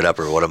I'm trying to write up,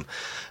 or what I'm,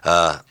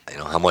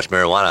 how much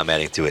marijuana I'm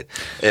adding to it.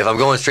 If I'm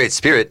going straight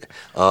spirit,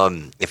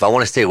 if I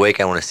want to stay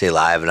awake, I want to stay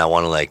alive, and I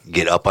want to like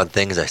get up on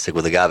things, I stick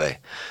with agave.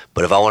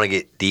 But if I want to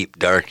get deep,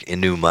 dark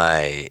into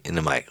my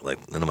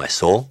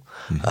soul,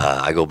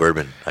 I go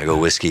bourbon, I go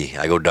whiskey,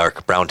 I go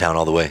dark, Browntown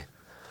all the way.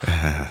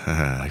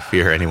 I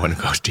fear anyone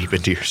who goes deep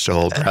into your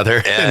soul,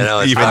 brother. Yeah, no,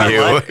 it's even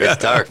dark. you.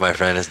 It's dark, my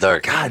friend. It's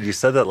dark. God, you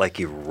said that like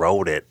you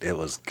wrote it. It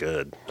was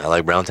good. I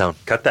like Browntown.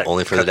 Cut that.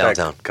 Only for the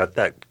downtown. Cut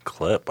that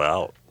clip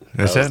out.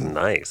 That's that was it?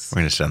 nice.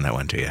 We're going to send that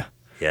one to you.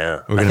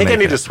 Yeah. We're I gonna think I make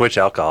need that. to switch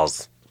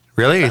alcohols.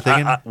 Really? Are you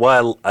thinking?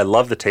 I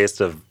love the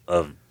taste of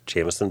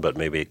Jameson, but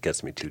maybe it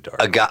gets me too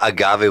dark.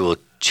 Agave will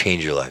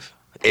change your life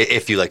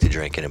if you like to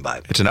drink and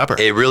imbibe. It's an upper.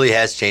 It really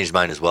has changed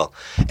mine as well.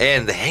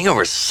 And the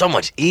hangover is so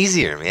much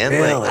easier, man.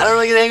 Really? Like, I don't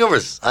really get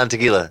hangovers on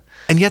tequila.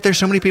 And yet there's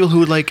so many people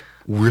who like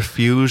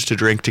refuse to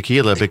drink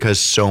tequila because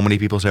so many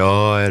people say,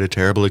 "Oh, I had a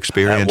terrible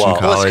experience well,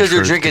 in Well, college." it's because they're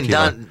for drinking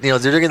tequila."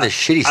 they're drinking the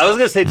shitty stuff. I was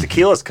gonna say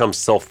tequila's come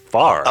so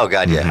far. Oh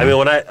God, yeah. I mean,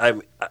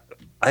 when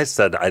I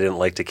said I didn't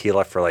like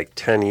tequila for like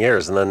 10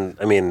 years, and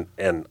then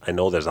and I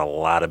know there's a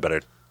lot of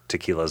better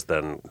tequilas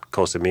than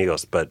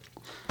Casamigos, but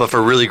for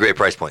really great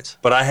price points.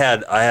 I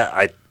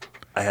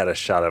had a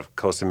shot of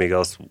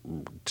Casamigos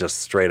just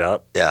straight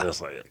up. Yeah. And I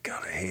was like,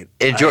 God, I hate.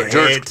 And I George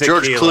hate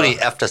tequila. Clooney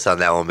effed us on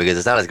that one because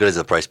it's not as good as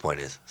the price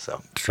point is.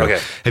 So True. Okay.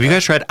 Have you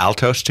guys tried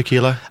Altos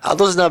tequila?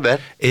 Altos is not bad.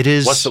 It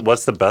is.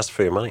 What's the best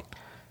for your money?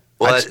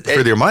 Well, for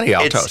your money,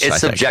 Altos. It's I think.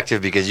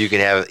 subjective because you can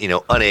have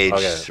unaged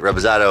Okay.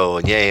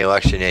 reposado, añejo,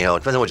 extra añejo. It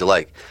depends on what you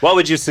like. What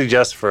would you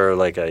suggest for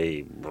like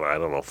a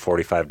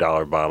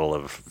 $45 bottle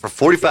of? For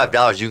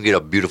 $45, you can get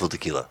a beautiful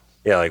tequila.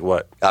 Yeah, like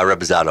what?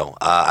 Reposado.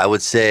 I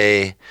would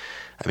say,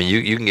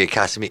 you can get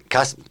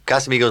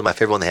Casamigos. My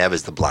favorite one they have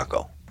is the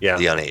Blanco. Yeah.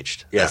 The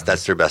unaged. Yeah.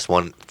 That's their best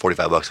one.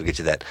 $45 will get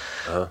you that.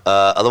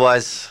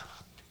 Otherwise,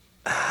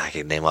 I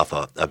can name off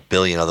a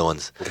billion other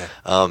ones. Okay.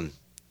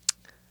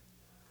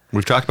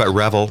 We've talked about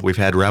Revel. We've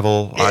had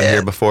Revel on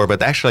here before, but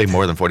actually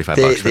more than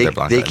 $45 for their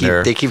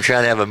Blanco. They keep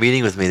trying to have a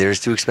meeting with me. They're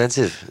just too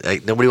expensive.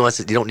 Like nobody wants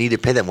it. You don't need to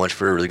pay that much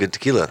for a really good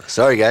tequila.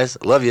 Sorry guys,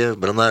 I love you,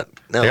 but I'm not.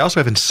 No. They also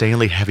have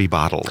insanely heavy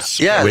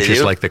bottles, Yeah, which they is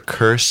do. like the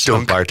curse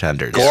of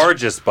bartenders.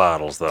 Gorgeous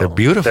bottles, though. They're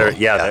beautiful.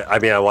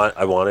 I want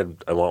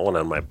one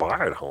on my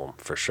bar at home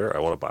for sure. I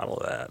want a bottle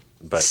of that.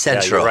 But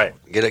Central. yeah,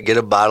 you're right. Get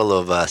a bottle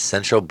of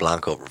Central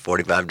Blanco for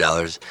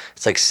 $45.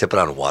 It's like sipping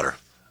on water.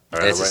 All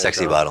And right, it's a I'm writing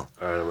sexy it down. bottle.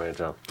 All right, I'm writing it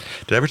down.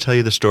 Did I ever tell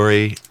you the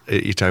story?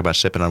 You talk about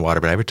sipping on water,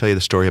 but did I ever tell you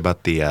the story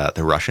about the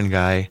Russian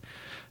guy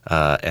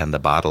and the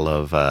bottle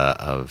of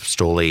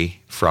Stoli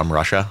from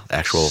Russia?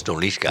 Actual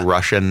Stolishka.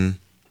 Russian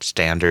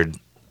standard,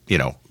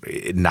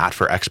 not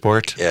for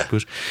export. Yeah.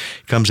 Booze.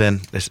 Comes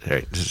in. This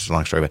is a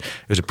long story, but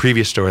it was a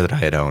previous store that I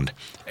had owned,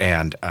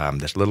 and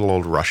this little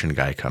old Russian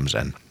guy comes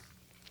in.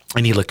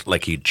 And he looked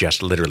like he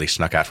just literally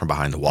snuck out from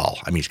behind the wall.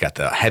 I mean, he's got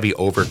the heavy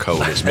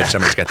overcoat. His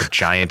midsummer's got the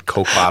giant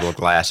Coke bottle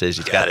glasses.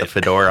 He's got the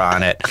fedora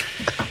on it.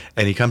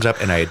 And he comes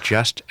up, and I had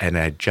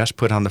just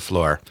put on the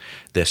floor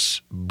this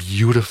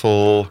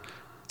beautiful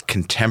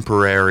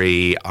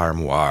contemporary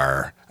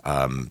armoire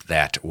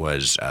that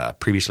was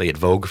previously at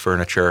Vogue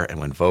Furniture. And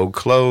when Vogue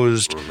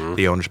closed,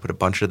 the owners put a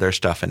bunch of their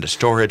stuff into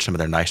storage, some of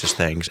their nicest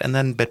things. And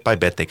then bit by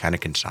bit, they kind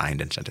of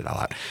consigned and sent it all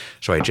out.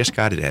 So I just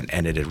got it in,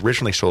 and it had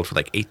originally sold for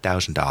like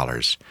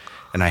 $8,000.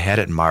 And I had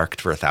it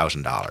marked for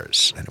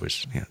 $1,000. And it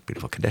was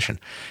beautiful condition.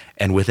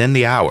 And within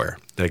the hour,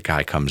 the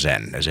guy comes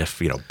in as if,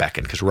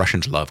 beckoned, because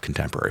Russians love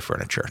contemporary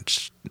furniture.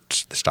 It's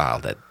the style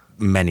that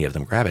many of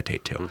them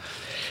gravitate to.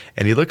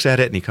 And he looks at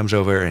it, and he comes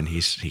over, and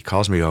he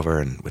calls me over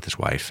and with his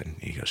wife, and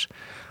he goes,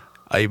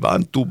 "I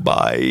want to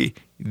buy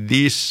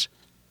this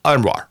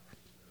armoire."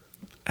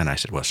 And I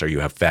said, well, sir,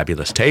 you have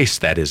fabulous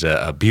taste. That is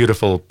a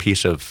beautiful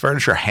piece of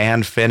furniture,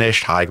 hand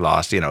finished, high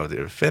gloss.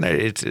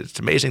 It's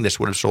amazing. This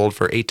would have sold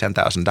for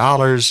 $8,000,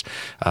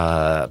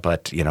 $10,000,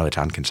 but it's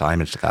on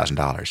consignment. It's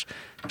 $1,000.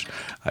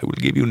 I will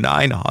give you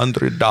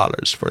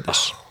 $900 for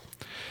this.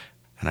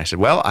 And I said,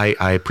 well,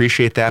 I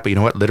appreciate that, but you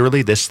know what?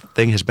 Literally, this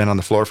thing has been on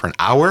the floor for an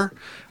hour.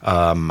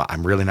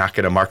 I'm really not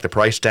going to mark the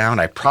price down.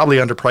 I probably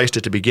underpriced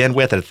it to begin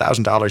with, and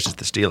 $1,000 is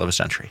the steal of a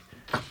century.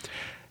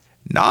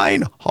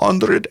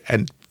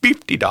 $950. I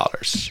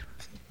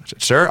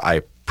said, sir, I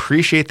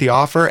appreciate the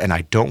offer, and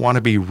I don't want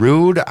to be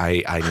rude.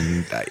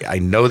 I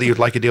know that you'd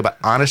like a deal, but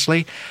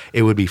honestly,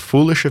 it would be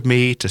foolish of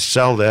me to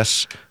sell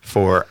this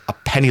for a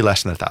penny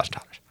less than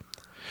 $1,000.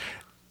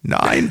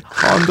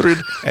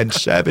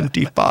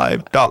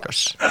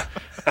 $975.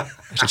 I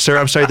said, sir,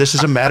 I'm sorry, this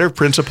is a matter of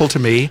principle to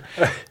me.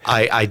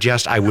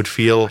 I would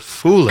feel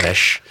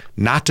foolish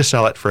not to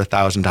sell it for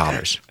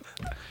 $1,000.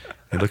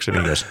 He looks at me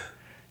and goes,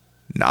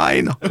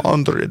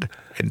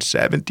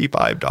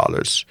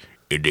 $975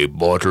 in a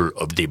bottle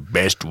of the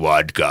best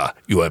vodka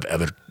you have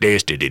ever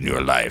tasted in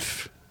your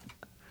life.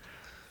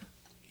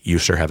 You,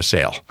 sir, have a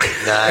sale.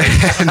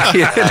 Nice.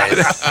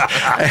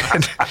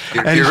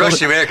 Your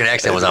Russian American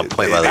accent was on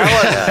point, by the way.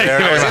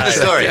 I was in the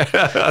story.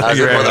 I was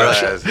in one of the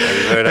Russians.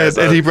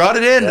 And he brought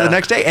it in the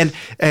next day, and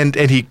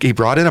he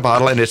brought in a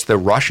bottle, and it's the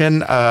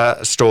Russian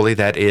Stoli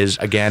that is,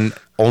 again,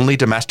 only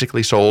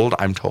domestically sold,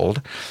 I'm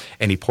told.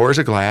 And he pours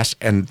a glass,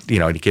 and he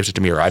gives it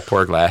to me, or I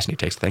pour a glass, and he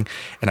takes the thing,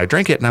 and I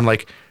drink it, and I'm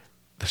like,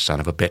 the son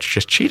of a bitch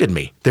just cheated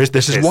me. This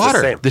is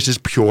water. This is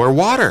pure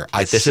water.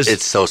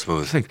 It's so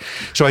smooth.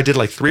 So I did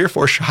like 3 or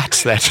 4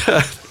 shots that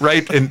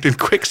right in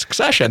quick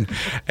succession,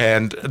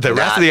 and the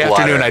rest of the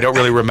afternoon I don't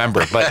really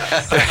remember. But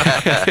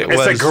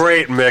it's a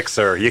great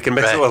mixer. You can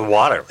mix it with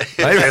water. It's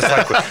like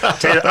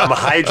I'm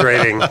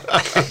hydrating.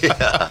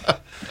 Yeah.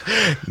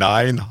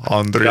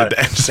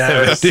 $970.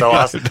 That is so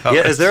awesome.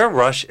 Yeah, is there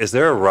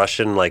a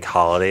Russian like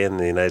holiday in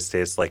the United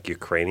States, like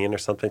Ukrainian or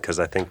something? Because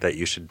I think that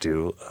you should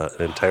do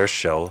an entire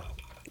show.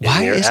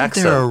 Why isn't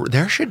there?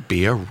 There should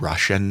be a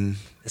Russian.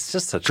 It's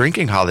just such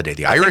drinking holiday.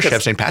 The Irish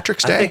have St.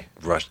 Patrick's Day.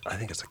 I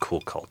think it's a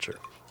cool culture.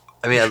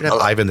 I mean,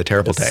 Ivan the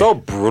Terrible Day. So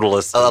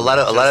brutalist. A lot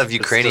of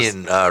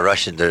Ukrainian,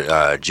 Russian,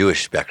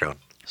 Jewish background.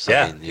 So,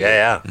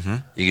 yeah, Mm-hmm.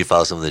 You can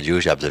follow some of the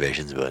Jewish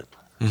observations, but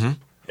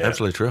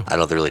Absolutely true. I don't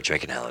know if they're really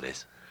drinking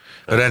nowadays.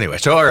 But anyway,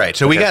 so all right,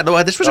 so we got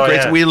this was a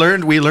great. Yeah. We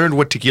learned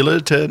what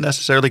tequila to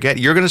necessarily get.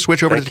 You're going to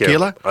switch over to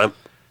tequila.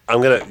 I'm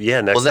gonna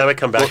next time I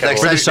come back.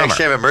 Next time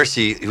at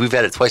Mercy, we've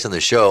had it twice on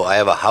the show. I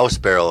have a house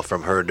barrel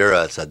from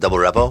Herradura. It's a double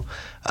repo.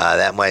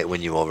 That might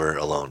win you over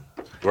alone.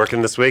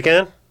 Working this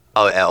weekend?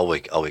 Oh, all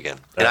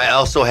weekend. And I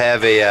also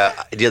have a.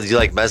 Do you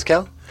like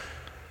mezcal?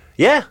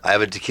 Yeah, I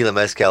have a tequila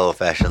mezcal old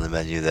fashioned on the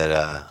menu.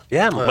 That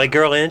my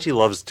girl Angie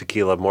loves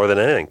tequila more than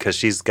anything because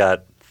she's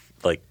got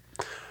like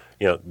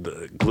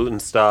the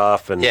gluten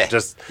stuff and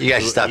just you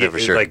guys should stop it for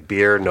sure. Like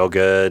beer, no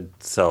good.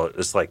 So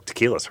it's like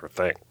tequila's her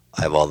thing.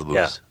 I have all the booze.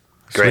 Yeah.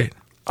 Great.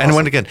 Awesome.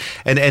 And again,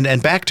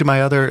 and back to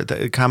my other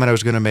comment I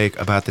was going to make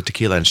about the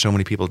tequila and so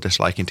many people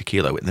disliking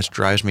tequila. And this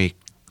drives me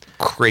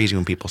crazy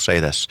when people say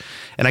this.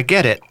 And I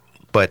get it,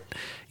 but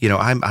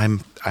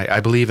I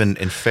believe in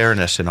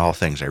fairness in all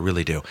things. I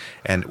really do.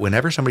 And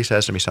whenever somebody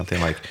says to me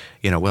something like,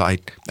 well, I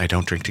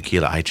don't drink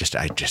tequila. I just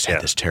had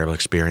this terrible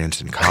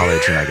experience in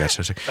college, and I guess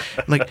I'm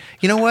like,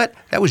 you know what?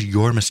 That was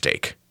your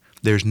mistake.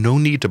 There's no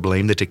need to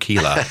blame the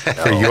tequila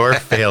for your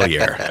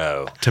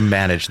failure to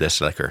manage this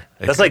liquor.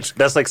 That's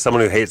like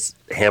someone who hates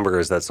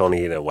hamburgers that's only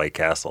eating at White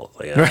Castle.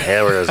 Like,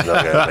 hamburgers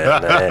no good,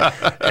 man.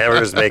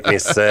 Hamburgers make me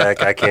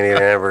sick. I can't eat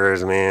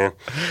hamburgers, man.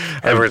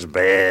 Hamburgers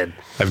bad.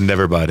 I've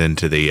never bought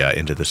into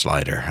the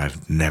slider.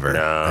 I've never.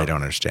 No. I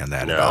don't understand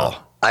that at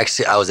all.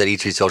 Actually, I was at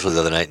E3 Social the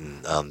other night,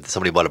 and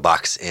somebody bought a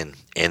box in,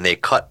 and they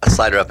cut a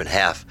slider up in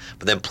half,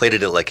 but then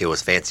plated it like it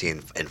was fancy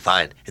and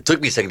fine. It took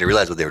me a second to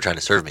realize what they were trying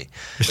to serve me.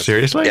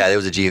 Seriously? Yeah, there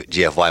was a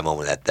GFY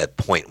moment at that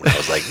point when I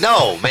was like,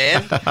 no,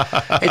 man.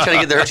 I ain't trying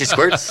to get the Hershey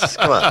squirts.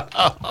 Come on.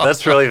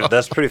 That's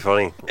pretty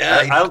funny.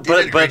 Yeah,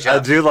 but I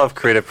do love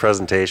creative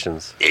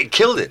presentations. It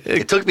killed it.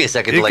 It took me a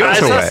second to I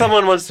saw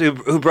someone once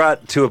who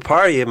brought to a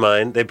party of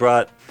mine, they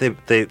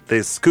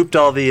scooped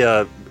all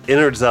the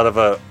innards out of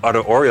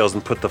Oreos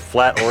and put the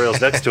flat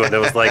Oreos next to it, and it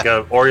was like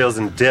Oreos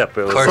and dip.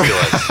 It was, of course it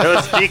was. It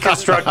was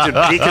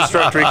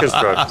deconstruct,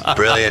 reconstruct.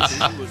 Brilliant.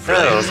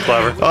 That was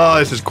clever. Oh,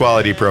 this is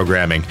quality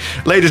programming.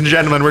 Ladies and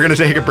gentlemen, we're going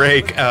to take a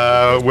break.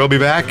 We'll be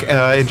back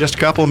in just a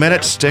couple of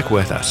minutes. Stick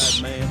with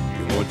us.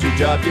 You want your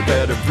job, you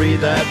better free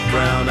that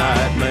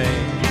brown-eyed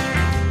man.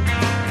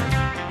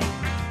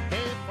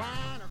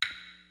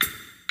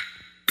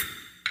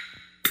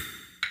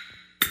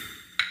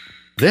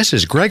 This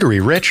is Gregory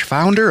Rich,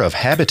 founder of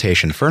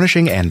Habitation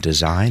Furnishing and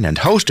Design and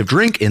host of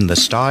Drink in the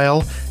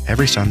Style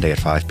every Sunday at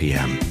 5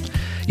 p.m.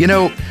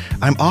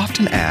 I'm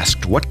often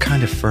asked what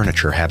kind of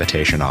furniture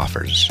Habitation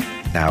offers.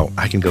 Now,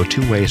 I can go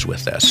 2 ways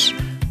with this.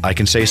 I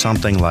can say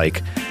something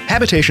like,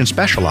 Habitation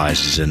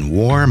specializes in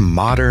warm,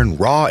 modern,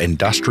 raw,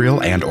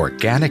 industrial, and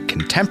organic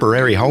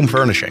contemporary home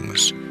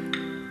furnishings.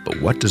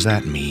 But what does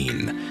that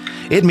mean?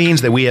 It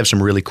means that we have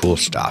some really cool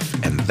stuff,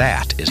 and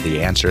that is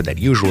the answer that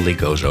usually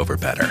goes over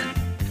better.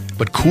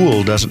 But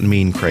cool doesn't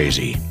mean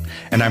crazy,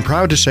 and I'm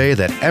proud to say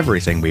that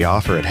everything we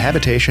offer at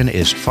Habitation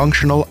is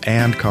functional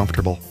and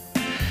comfortable.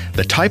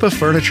 The type of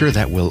furniture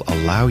that will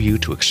allow you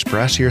to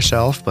express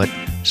yourself but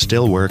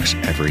still works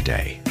every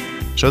day.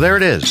 So there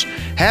it is,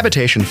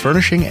 Habitation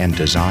Furnishing and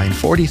Design,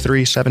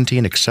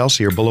 4317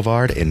 Excelsior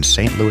Boulevard in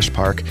St. Louis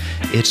Park.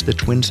 It's the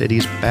Twin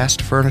Cities'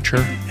 best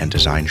furniture and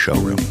design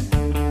showroom.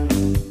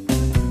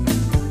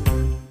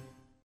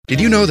 Did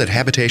you know that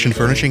Habitation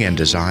Furnishing and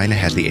Design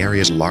has the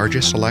area's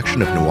largest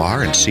selection of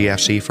noir and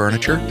CFC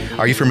furniture?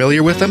 Are you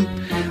familiar with them?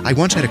 I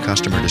once had a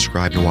customer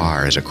describe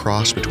noir as a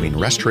cross between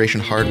Restoration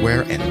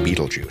Hardware and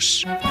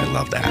Beetlejuice. I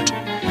love that.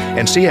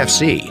 And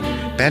CFC,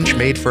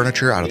 bench-made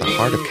furniture out of the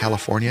heart of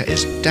California,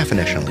 is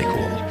definitionally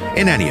cool.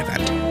 In any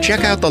event,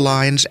 check out the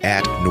lines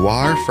at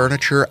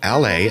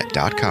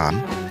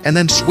noirfurniturela.com and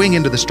then swing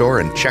into the store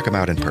and check them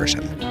out in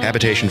person.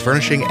 Habitation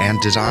Furnishing and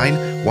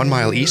Design, 1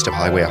 mile east of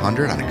Highway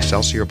 100 on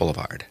Excelsior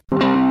Boulevard.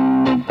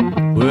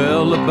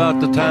 Well, about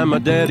the time my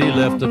daddy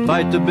left to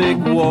fight the big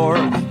war,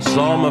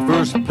 saw my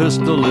first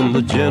pistol in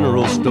the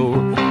general store.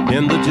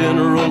 In the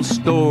general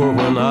store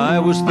when I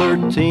was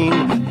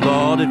 13,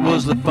 thought it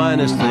was the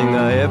finest thing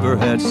I ever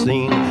had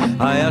seen.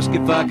 I asked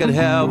if I could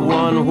have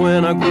one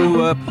when I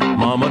grew up.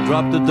 Mama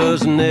dropped a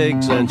dozen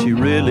eggs and she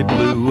really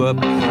blew up.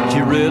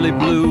 She really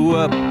blew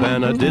up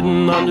and I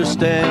didn't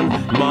understand.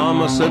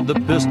 Mama said the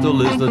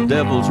pistol is the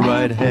devil's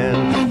right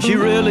hand. She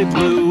really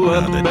blew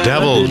up. The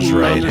devil's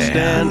right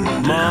hand.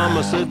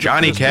 Mama said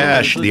Johnny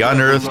Cash, The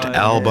Unearthed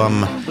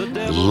album.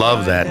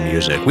 Love that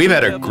music. We've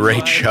had a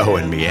great show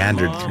and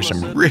meandered through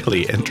some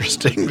really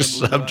interesting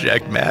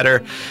subject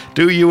matter.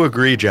 Do you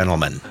agree,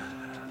 gentlemen?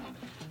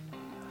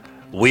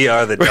 We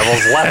are the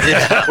devil's left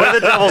hand. We're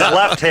the devil's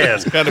left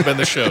hand. It's kind of been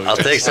the show. I'll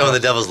take some of the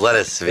devil's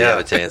lettuce if you have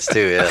a chance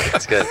too. Yeah,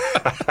 that's good.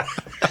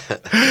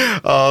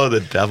 Oh, the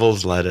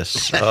devil's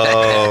lettuce.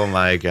 Oh,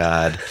 my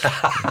God.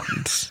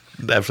 It's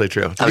definitely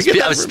true.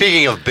 I'm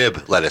speaking of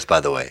bib lettuce, by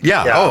the way.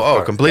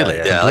 Yeah. Completely.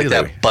 Yeah, I like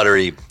that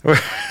buttery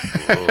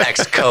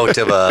ex-coat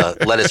of a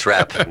lettuce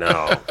wrap.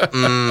 No.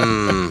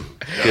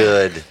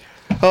 Good.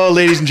 Oh,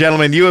 ladies and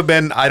gentlemen, you have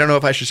been, I don't know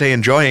if I should say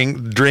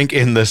enjoying Drink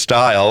in the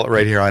Style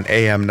right here on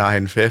AM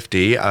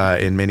 950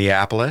 in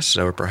Minneapolis,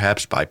 or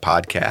perhaps by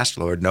podcast.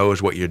 Lord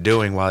knows what you're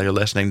doing while you're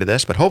listening to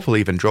this, but hopefully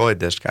you've enjoyed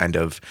this kind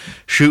of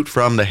shoot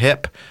from the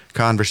hip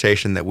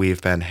conversation that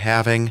we've been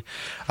having.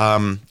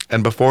 And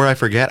before I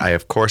forget, I,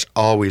 of course,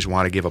 always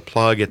want to give a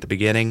plug at the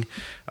beginning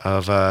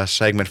of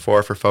segment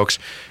 4 for folks.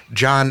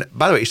 John,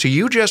 by the way, so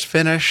you just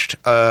finished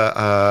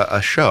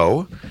a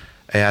show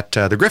at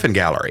the Griffin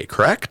Gallery,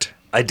 correct?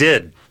 I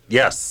did.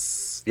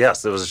 Yes.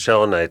 It was a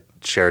show, and I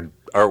shared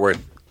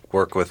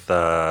artwork with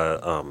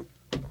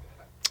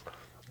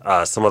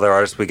some other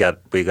artists. We got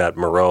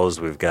Morose,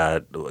 we've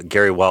got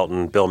Gary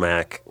Welton, Bill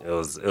Mack. It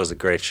was a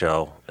great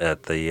show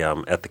at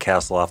the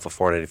Castle off of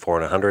 484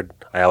 and 100.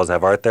 I always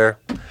have art there.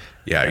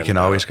 Yeah, you can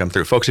always come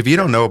through. Folks, if you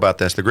don't know about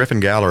this, the Griffin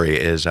Gallery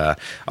is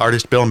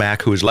artist Bill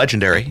Mack, who is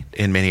legendary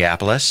in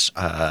Minneapolis,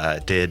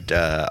 did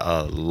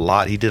a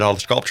lot. He did all the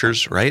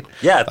sculptures, right?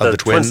 Yeah, at the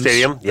Twin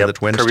Stadium. Yep. The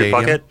Twin Stadium.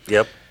 Bucket.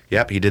 Yep.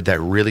 Yep, he did that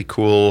really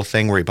cool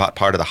thing where he bought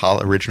part of the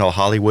original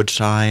Hollywood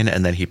sign,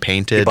 and then he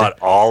painted. He bought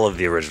all of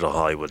the original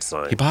Hollywood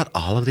sign. He bought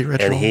all of the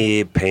original? And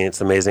he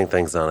paints amazing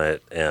things on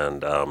it,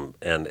 and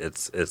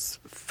it's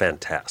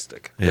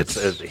fantastic.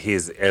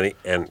 He's a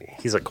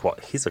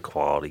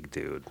quality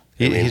dude.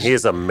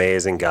 He's an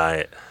amazing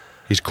guy.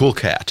 He's a cool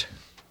cat.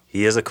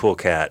 He is a cool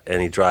cat,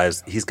 and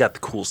he's got the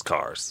coolest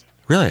cars.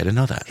 Really? I didn't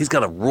know that. He's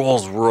got a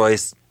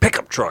Rolls-Royce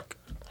pickup truck.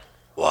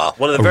 Wow.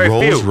 One of the very few.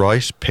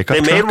 Rolls-Royce pickup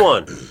truck? They made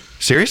one.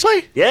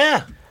 Seriously?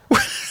 Yeah.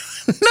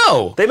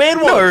 No. They made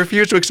one. No, I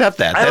refuse to accept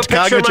that. That's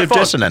cognitive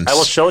dissonance. I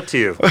will show it to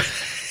you.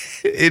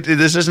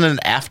 This isn't an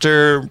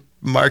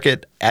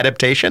aftermarket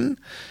adaptation?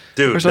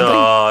 Dude,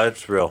 no,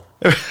 it's real.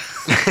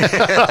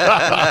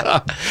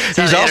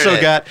 He's also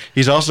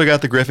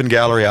got the Griffin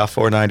Gallery off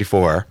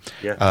 494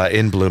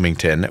 in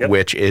Bloomington,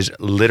 which is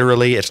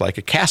literally, it's like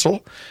a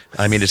castle.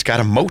 I mean, it's got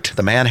a moat.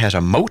 The man has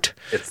a moat.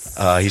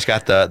 He's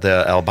got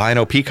the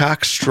albino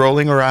peacocks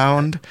strolling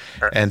around,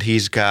 and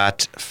he's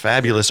got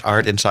fabulous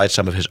art inside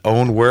some of his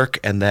own work,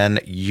 and then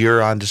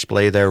you're on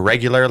display there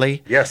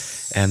regularly.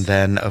 Yes. And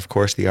then, of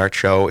course, the art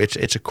show.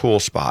 It's a cool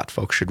spot.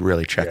 Folks should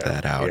really check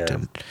that out. Yeah.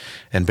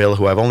 And Bill,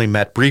 who I've only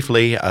met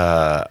briefly,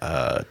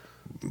 I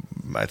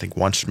think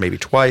once, maybe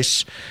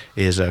twice,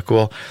 is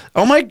cool.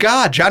 Oh my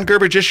God! John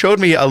Gerber just showed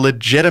me a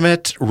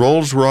legitimate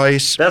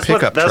Rolls-Royce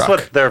pickup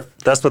truck.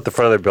 That's what the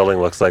front of their building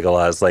looks like a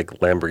lot. It's like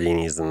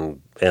Lamborghinis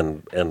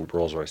and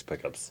Rolls-Royce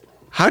pickups.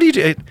 How do you do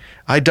it?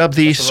 I dub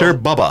thee Sir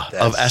Bubba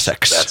of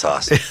Essex. That's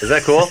awesome. Is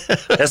that cool?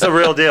 That's a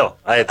real deal.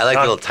 I like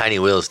little tiny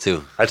wheels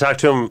too. I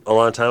talked to him a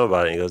long time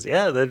about it. And he goes,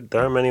 "Yeah, there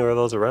aren't many of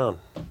those around."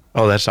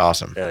 Oh, that's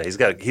awesome. Yeah, he's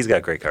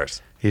got great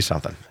cars. He's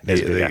something.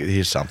 He's a good guy.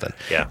 He's something.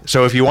 Yeah.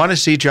 So if you want to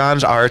see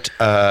John's art,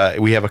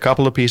 we have a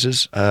couple of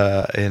pieces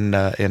in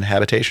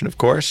Habitation, of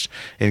course,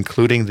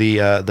 including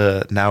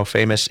the now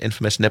famous,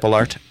 infamous nipple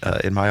art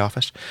in my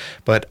office,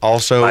 but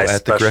also By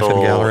at the Griffin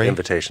special Gallery.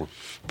 invitation.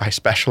 By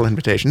special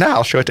invitation. Now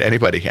I'll show it to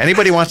anybody.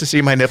 Anybody wants to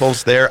see my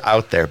nipples? They're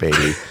out there,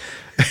 baby.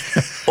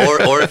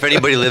 Or if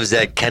anybody lives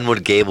at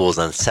Kenwood Gables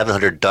on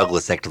 700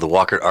 Douglas next to the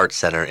Walker Art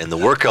Center, in the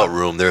workout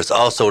room, there's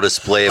also a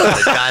display of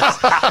the John's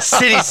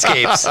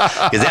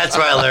cityscapes, because that's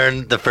where I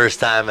learned the first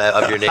time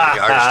of your naked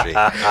artistry.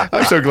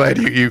 I'm so glad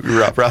you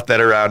brought that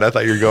around. I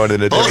thought you were going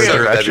in a Full different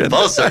circle, direction. baby,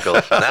 full circle.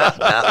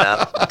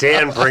 No.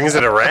 Dan brings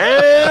it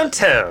around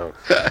town.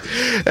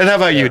 And how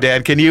about you,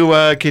 Dan? Can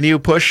you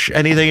push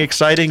anything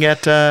exciting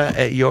at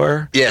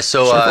your? Yeah,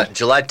 so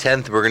July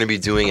 10th, we're going to be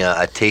doing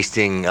a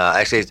tasting.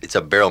 Actually, it's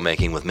a barrel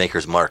making with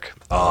Maker's Mark.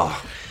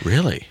 Oh,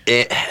 Really?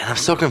 And I'm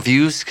so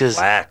confused because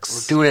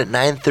Wax. we're doing it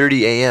at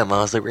 9:30 a.m.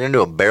 I was like, we're going to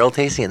do a barrel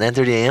tasting at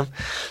 9:30 a.m.?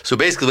 So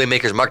basically the way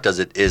Maker's Mark does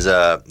it is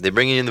they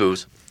bring in the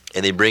booze,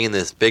 and they bring in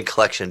this big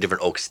collection of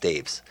different oak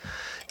staves.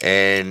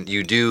 And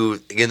you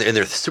do, again, and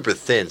they're super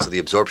thin, so the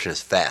absorption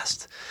is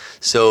fast.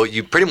 So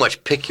you pretty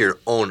much pick your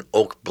own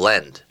oak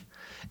blend.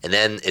 And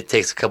then it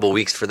takes a couple of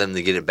weeks for them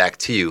to get it back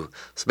to you.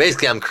 So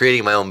basically, I'm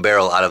creating my own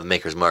barrel out of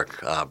Maker's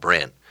Mark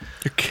brand.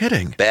 You're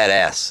kidding.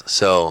 Badass.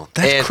 So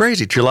That's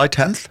crazy. July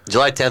 10th?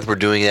 July 10th, we're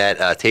doing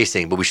that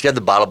tasting, but we should have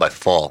the bottle by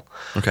fall.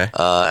 Okay.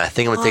 I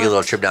think I'm going to take a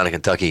little trip down to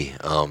Kentucky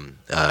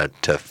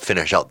to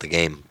finish out the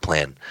game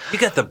plan. you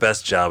got the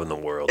best job in the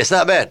world. It's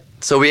not bad.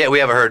 So we have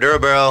a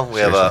Herradura barrel. We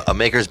have a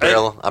Maker's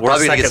barrel. I'm we're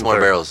probably going to get second, some more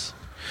third. barrels.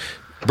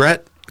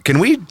 Brett, can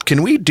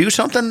we do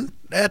something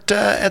at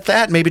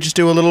that? Maybe just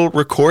do a little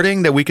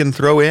recording that we can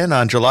throw in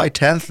on July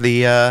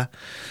 10th.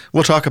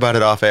 We'll talk about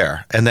it off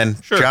air. And then,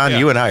 John, yeah.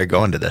 you and I are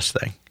going to this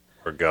thing.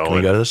 We're Can we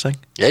going. go to this thing?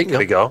 Yeah, you can go.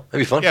 we go?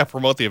 That'd be fun. Yeah,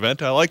 promote the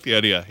event. I like the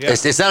idea. Yeah.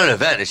 It's not an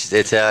event.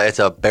 It's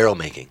a barrel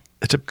making.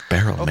 It's a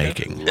barrel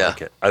making. Yeah.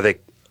 Okay. Are they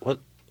what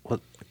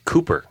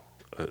Cooper?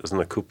 Isn't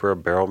a Cooper a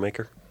barrel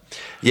maker?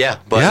 Yeah,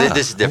 but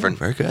this is different. Oh,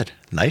 very good.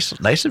 Nice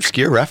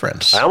obscure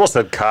reference. I almost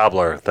said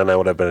cobbler. Then I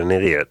would have been an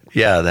idiot.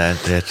 Yeah,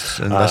 that's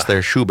unless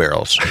they're shoe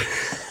barrels.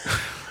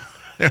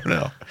 I don't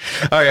know.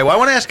 All right. Well, I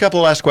want to ask a couple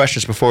of last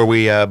questions before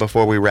we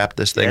wrap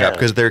this thing up, Yeah.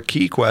 because they're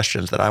key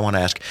questions that I want to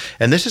ask,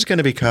 and this is going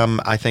to become,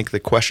 I think, the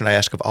question I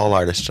ask of all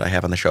artists I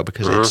have on the show,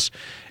 because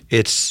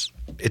it's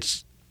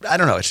I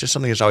don't know. It's just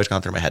something that's always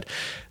gone through my head.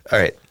 All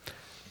right.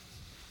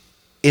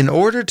 In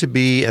order to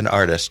be an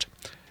artist,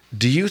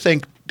 do you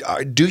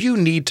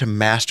need to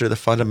master the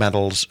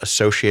fundamentals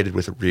associated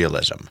with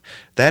realism?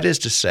 That is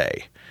to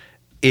say,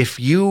 if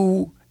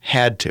you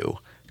had to,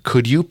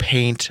 could you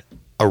paint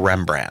a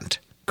Rembrandt?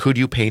 Could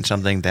you paint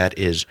something that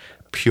is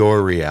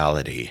pure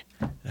reality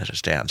as it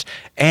stands?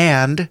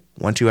 And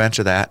once you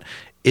answer that,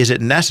 is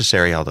it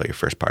necessary, although your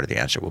first part of the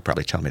answer will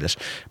probably tell me this,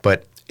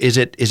 but is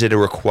it a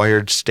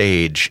required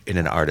stage in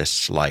an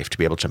artist's life to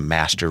be able to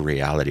master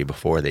reality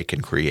before they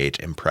can create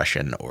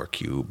impression or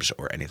cubes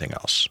or anything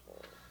else?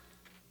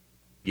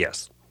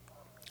 Yes.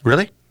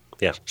 Really?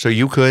 Yeah. So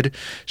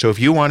if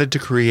you wanted to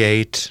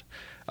create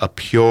a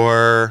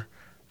pure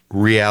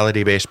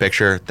reality-based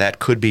picture, that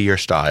could be your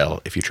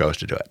style if you chose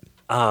to do it.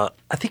 I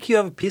think you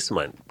have a piece of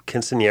mine.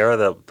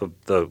 Quinceanera,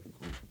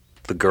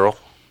 the girl.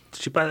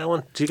 Did you buy that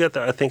one? Did you get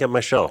that? I think at my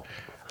show.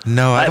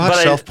 No, I bought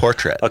but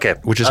Self-Portrait. Okay.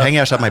 Which is hanging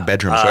outside my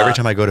bedroom, so every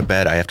time I go to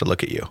bed, I have to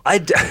look at you.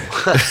 Not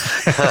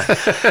Christine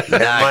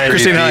and I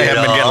creepy haven't at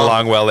been getting all.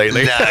 along well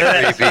lately.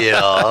 Not creepy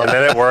at all. And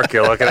then at work,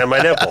 you're looking at my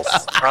nipples.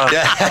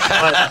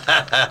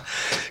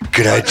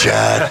 Good night,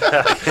 John.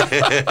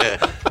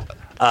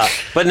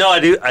 But no, I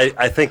do.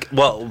 I think.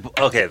 Well,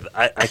 okay.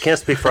 I can't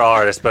speak for all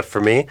artists, but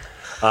for me,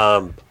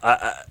 I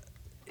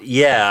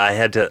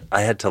had to.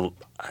 I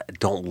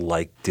don't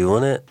like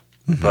doing it,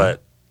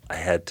 but I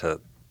had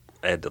to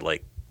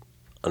like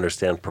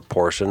understand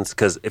proportions,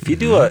 because if you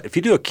do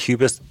a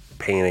cubist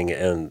painting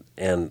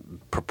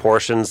and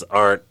proportions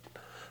aren't,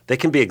 they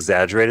can be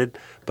exaggerated,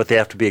 but they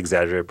have to be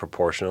exaggerated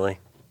proportionally.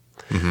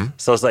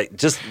 So it's like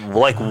just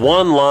like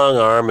one long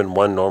arm and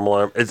one normal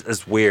arm.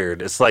 It's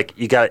weird. It's like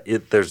you got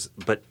it.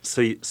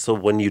 So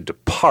when you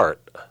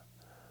depart,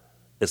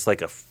 it's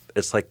like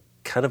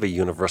kind of a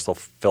universal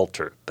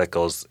filter that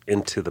goes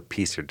into the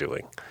piece you're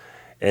doing,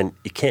 and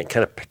you can't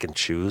kind of pick and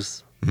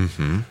choose.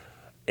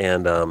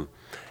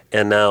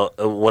 And now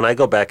when I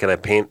go back and I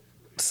paint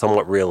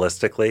somewhat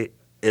realistically,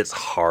 it's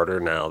harder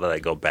now that I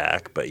go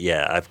back. But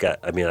yeah,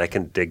 I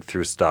can dig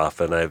through stuff,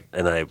 and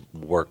I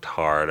worked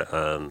hard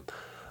on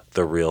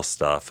the real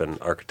stuff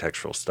and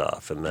architectural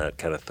stuff and that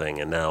kind of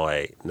thing. And now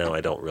I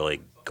don't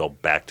really go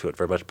back to it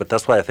very much. But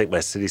that's why I think my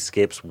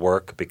cityscapes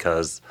work,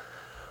 because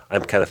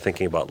I'm kind of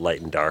thinking about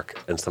light and dark,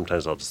 and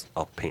sometimes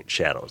I'll paint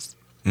shadows.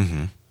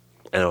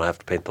 And I don't have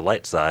to paint the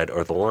light side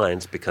or the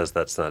lines, because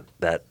that's not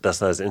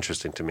as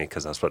interesting to me,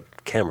 because that's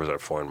what cameras are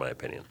for, in my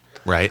opinion.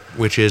 Right,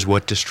 which is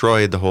what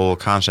destroyed the whole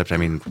concept. I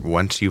mean,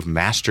 once you've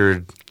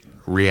mastered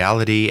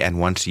reality and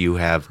once you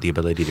have the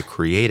ability to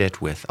create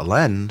it with a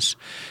lens,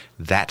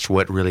 that's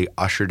what really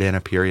ushered in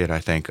a period, I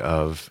think,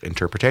 of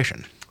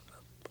interpretation.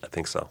 I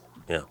think so.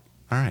 Yeah.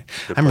 All right.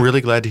 I'm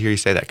really glad to hear you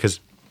say that, because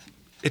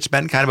it's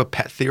been kind of a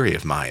pet theory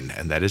of mine,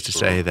 and that is to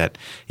say that,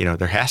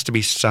 there has to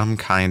be some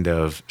kind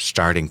of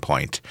starting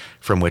point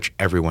from which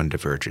everyone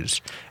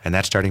diverges, and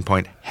that starting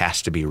point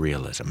has to be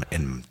realism,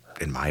 in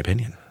my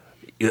opinion.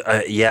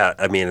 Yeah,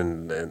 I mean,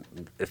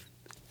 and if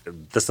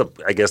this,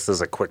 I guess,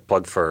 is a quick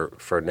plug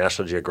for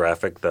National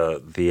Geographic,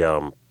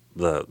 the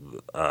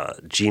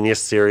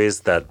Genius series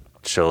that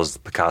shows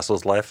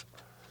Picasso's life.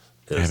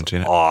 I haven't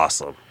seen it.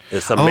 Awesome.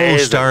 It's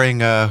amazing. Oh, starring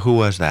who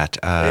was that?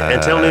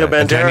 Antonio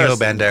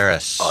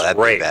Banderas. Oh, that'd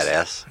Great. be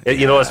badass.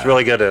 What's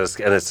really good is,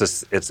 and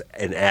it's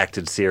an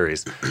acted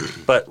series.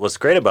 But what's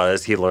great about it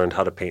is he learned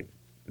how to paint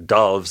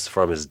doves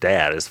from his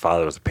dad. His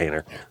father was a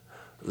painter,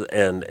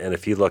 and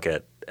if you look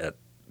at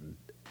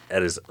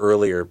his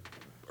earlier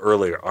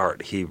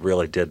art, he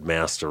really did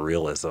master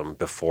realism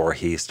before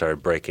he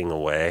started breaking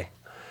away,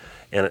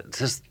 and it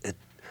just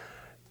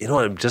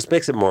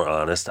makes it more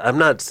honest. I'm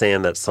not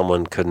saying that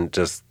someone couldn't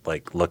just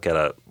like look at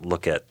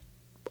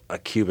a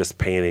cubist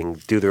painting,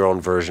 do their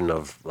own version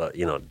of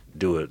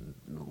do it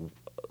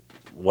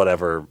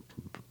whatever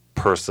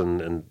person,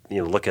 and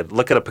look at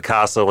a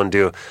Picasso and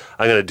I'm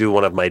going to do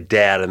one of my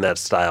dad in that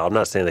style. I'm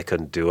not saying they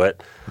couldn't do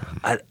it.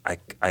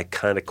 I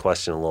kind of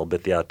question a little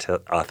bit the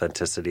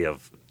authenticity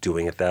of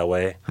doing it that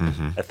way.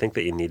 I think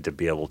that you need to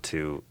be able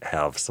to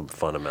have some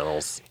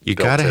fundamentals. You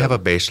got to have a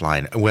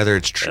baseline, whether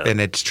it's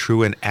and it's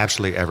true in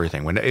absolutely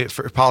everything.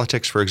 For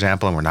politics, for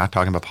example, and we're not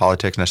talking about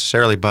politics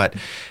necessarily, but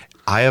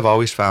I have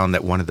always found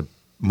that one of the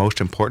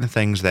most important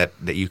things that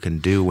you can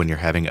do when you're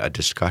having a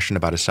discussion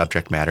about a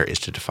subject matter is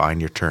to define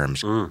your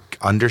terms.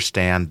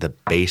 Understand the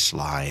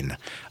baseline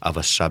of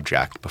a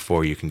subject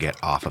before you can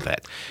get off of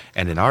it.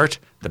 And in art,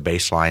 the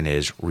baseline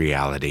is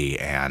reality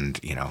and,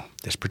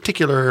 this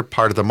particular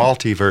part of the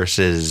multiverse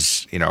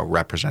is,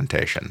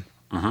 representation.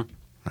 All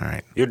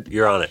right.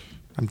 You're on it.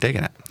 I'm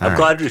digging it. I'm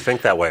glad you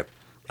think that way.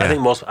 Yeah.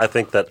 I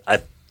think that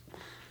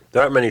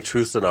there aren't many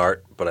truths in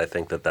art, but I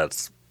think that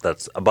that's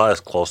about as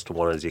close to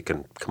one as you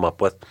can come up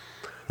with.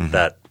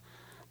 That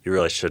you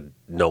really should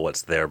know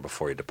what's there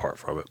before you depart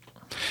from it.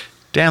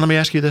 Dan, let me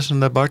ask you this in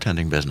the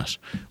bartending business.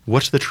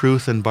 What's the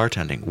truth in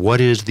bartending? What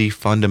is the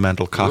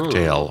fundamental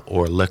cocktail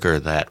or liquor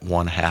that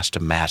one has to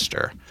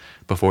master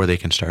before they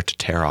can start to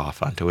tear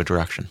off onto a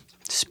direction?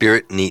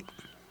 Spirit neat.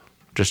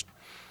 Just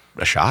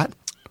a shot?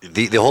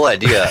 The whole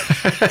idea.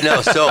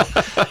 No, so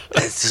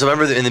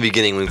remember in the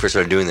beginning when we first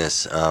started doing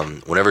this,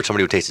 whenever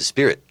somebody would taste a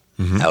spirit,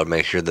 I would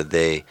make sure that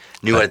they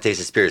knew how to taste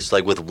the spirit. So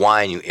like with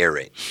wine, you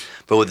aerate.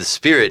 But with the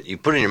spirit, you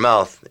put it in your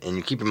mouth and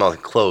you keep your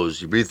mouth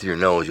closed. You breathe through your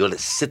nose. You let it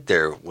sit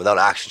there without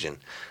oxygen.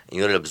 And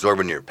you let it absorb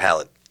into your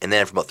palate. And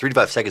then for about 3 to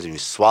 5 seconds when you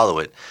swallow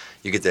it,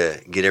 you get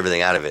to get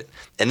everything out of it.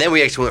 And then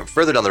we actually went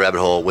further down the rabbit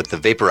hole with the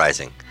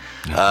vaporizing.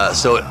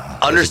 So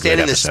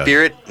understanding the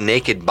spirit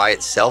naked by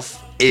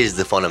itself is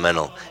the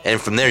fundamental. And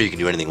from there, you can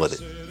do anything with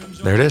it.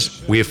 There it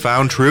is. We have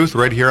found truth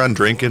right here on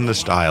Drink in the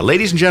Style.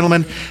 Ladies and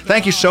gentlemen,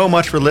 thank you so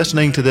much for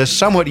listening to this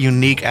somewhat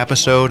unique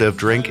episode of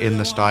Drink in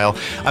the Style.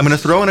 I'm going to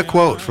throw in a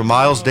quote from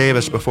Miles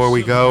Davis before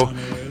we go.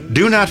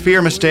 Do not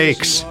fear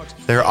mistakes.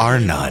 There are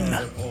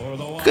none.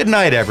 Good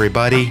night,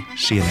 everybody.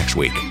 See you next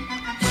week.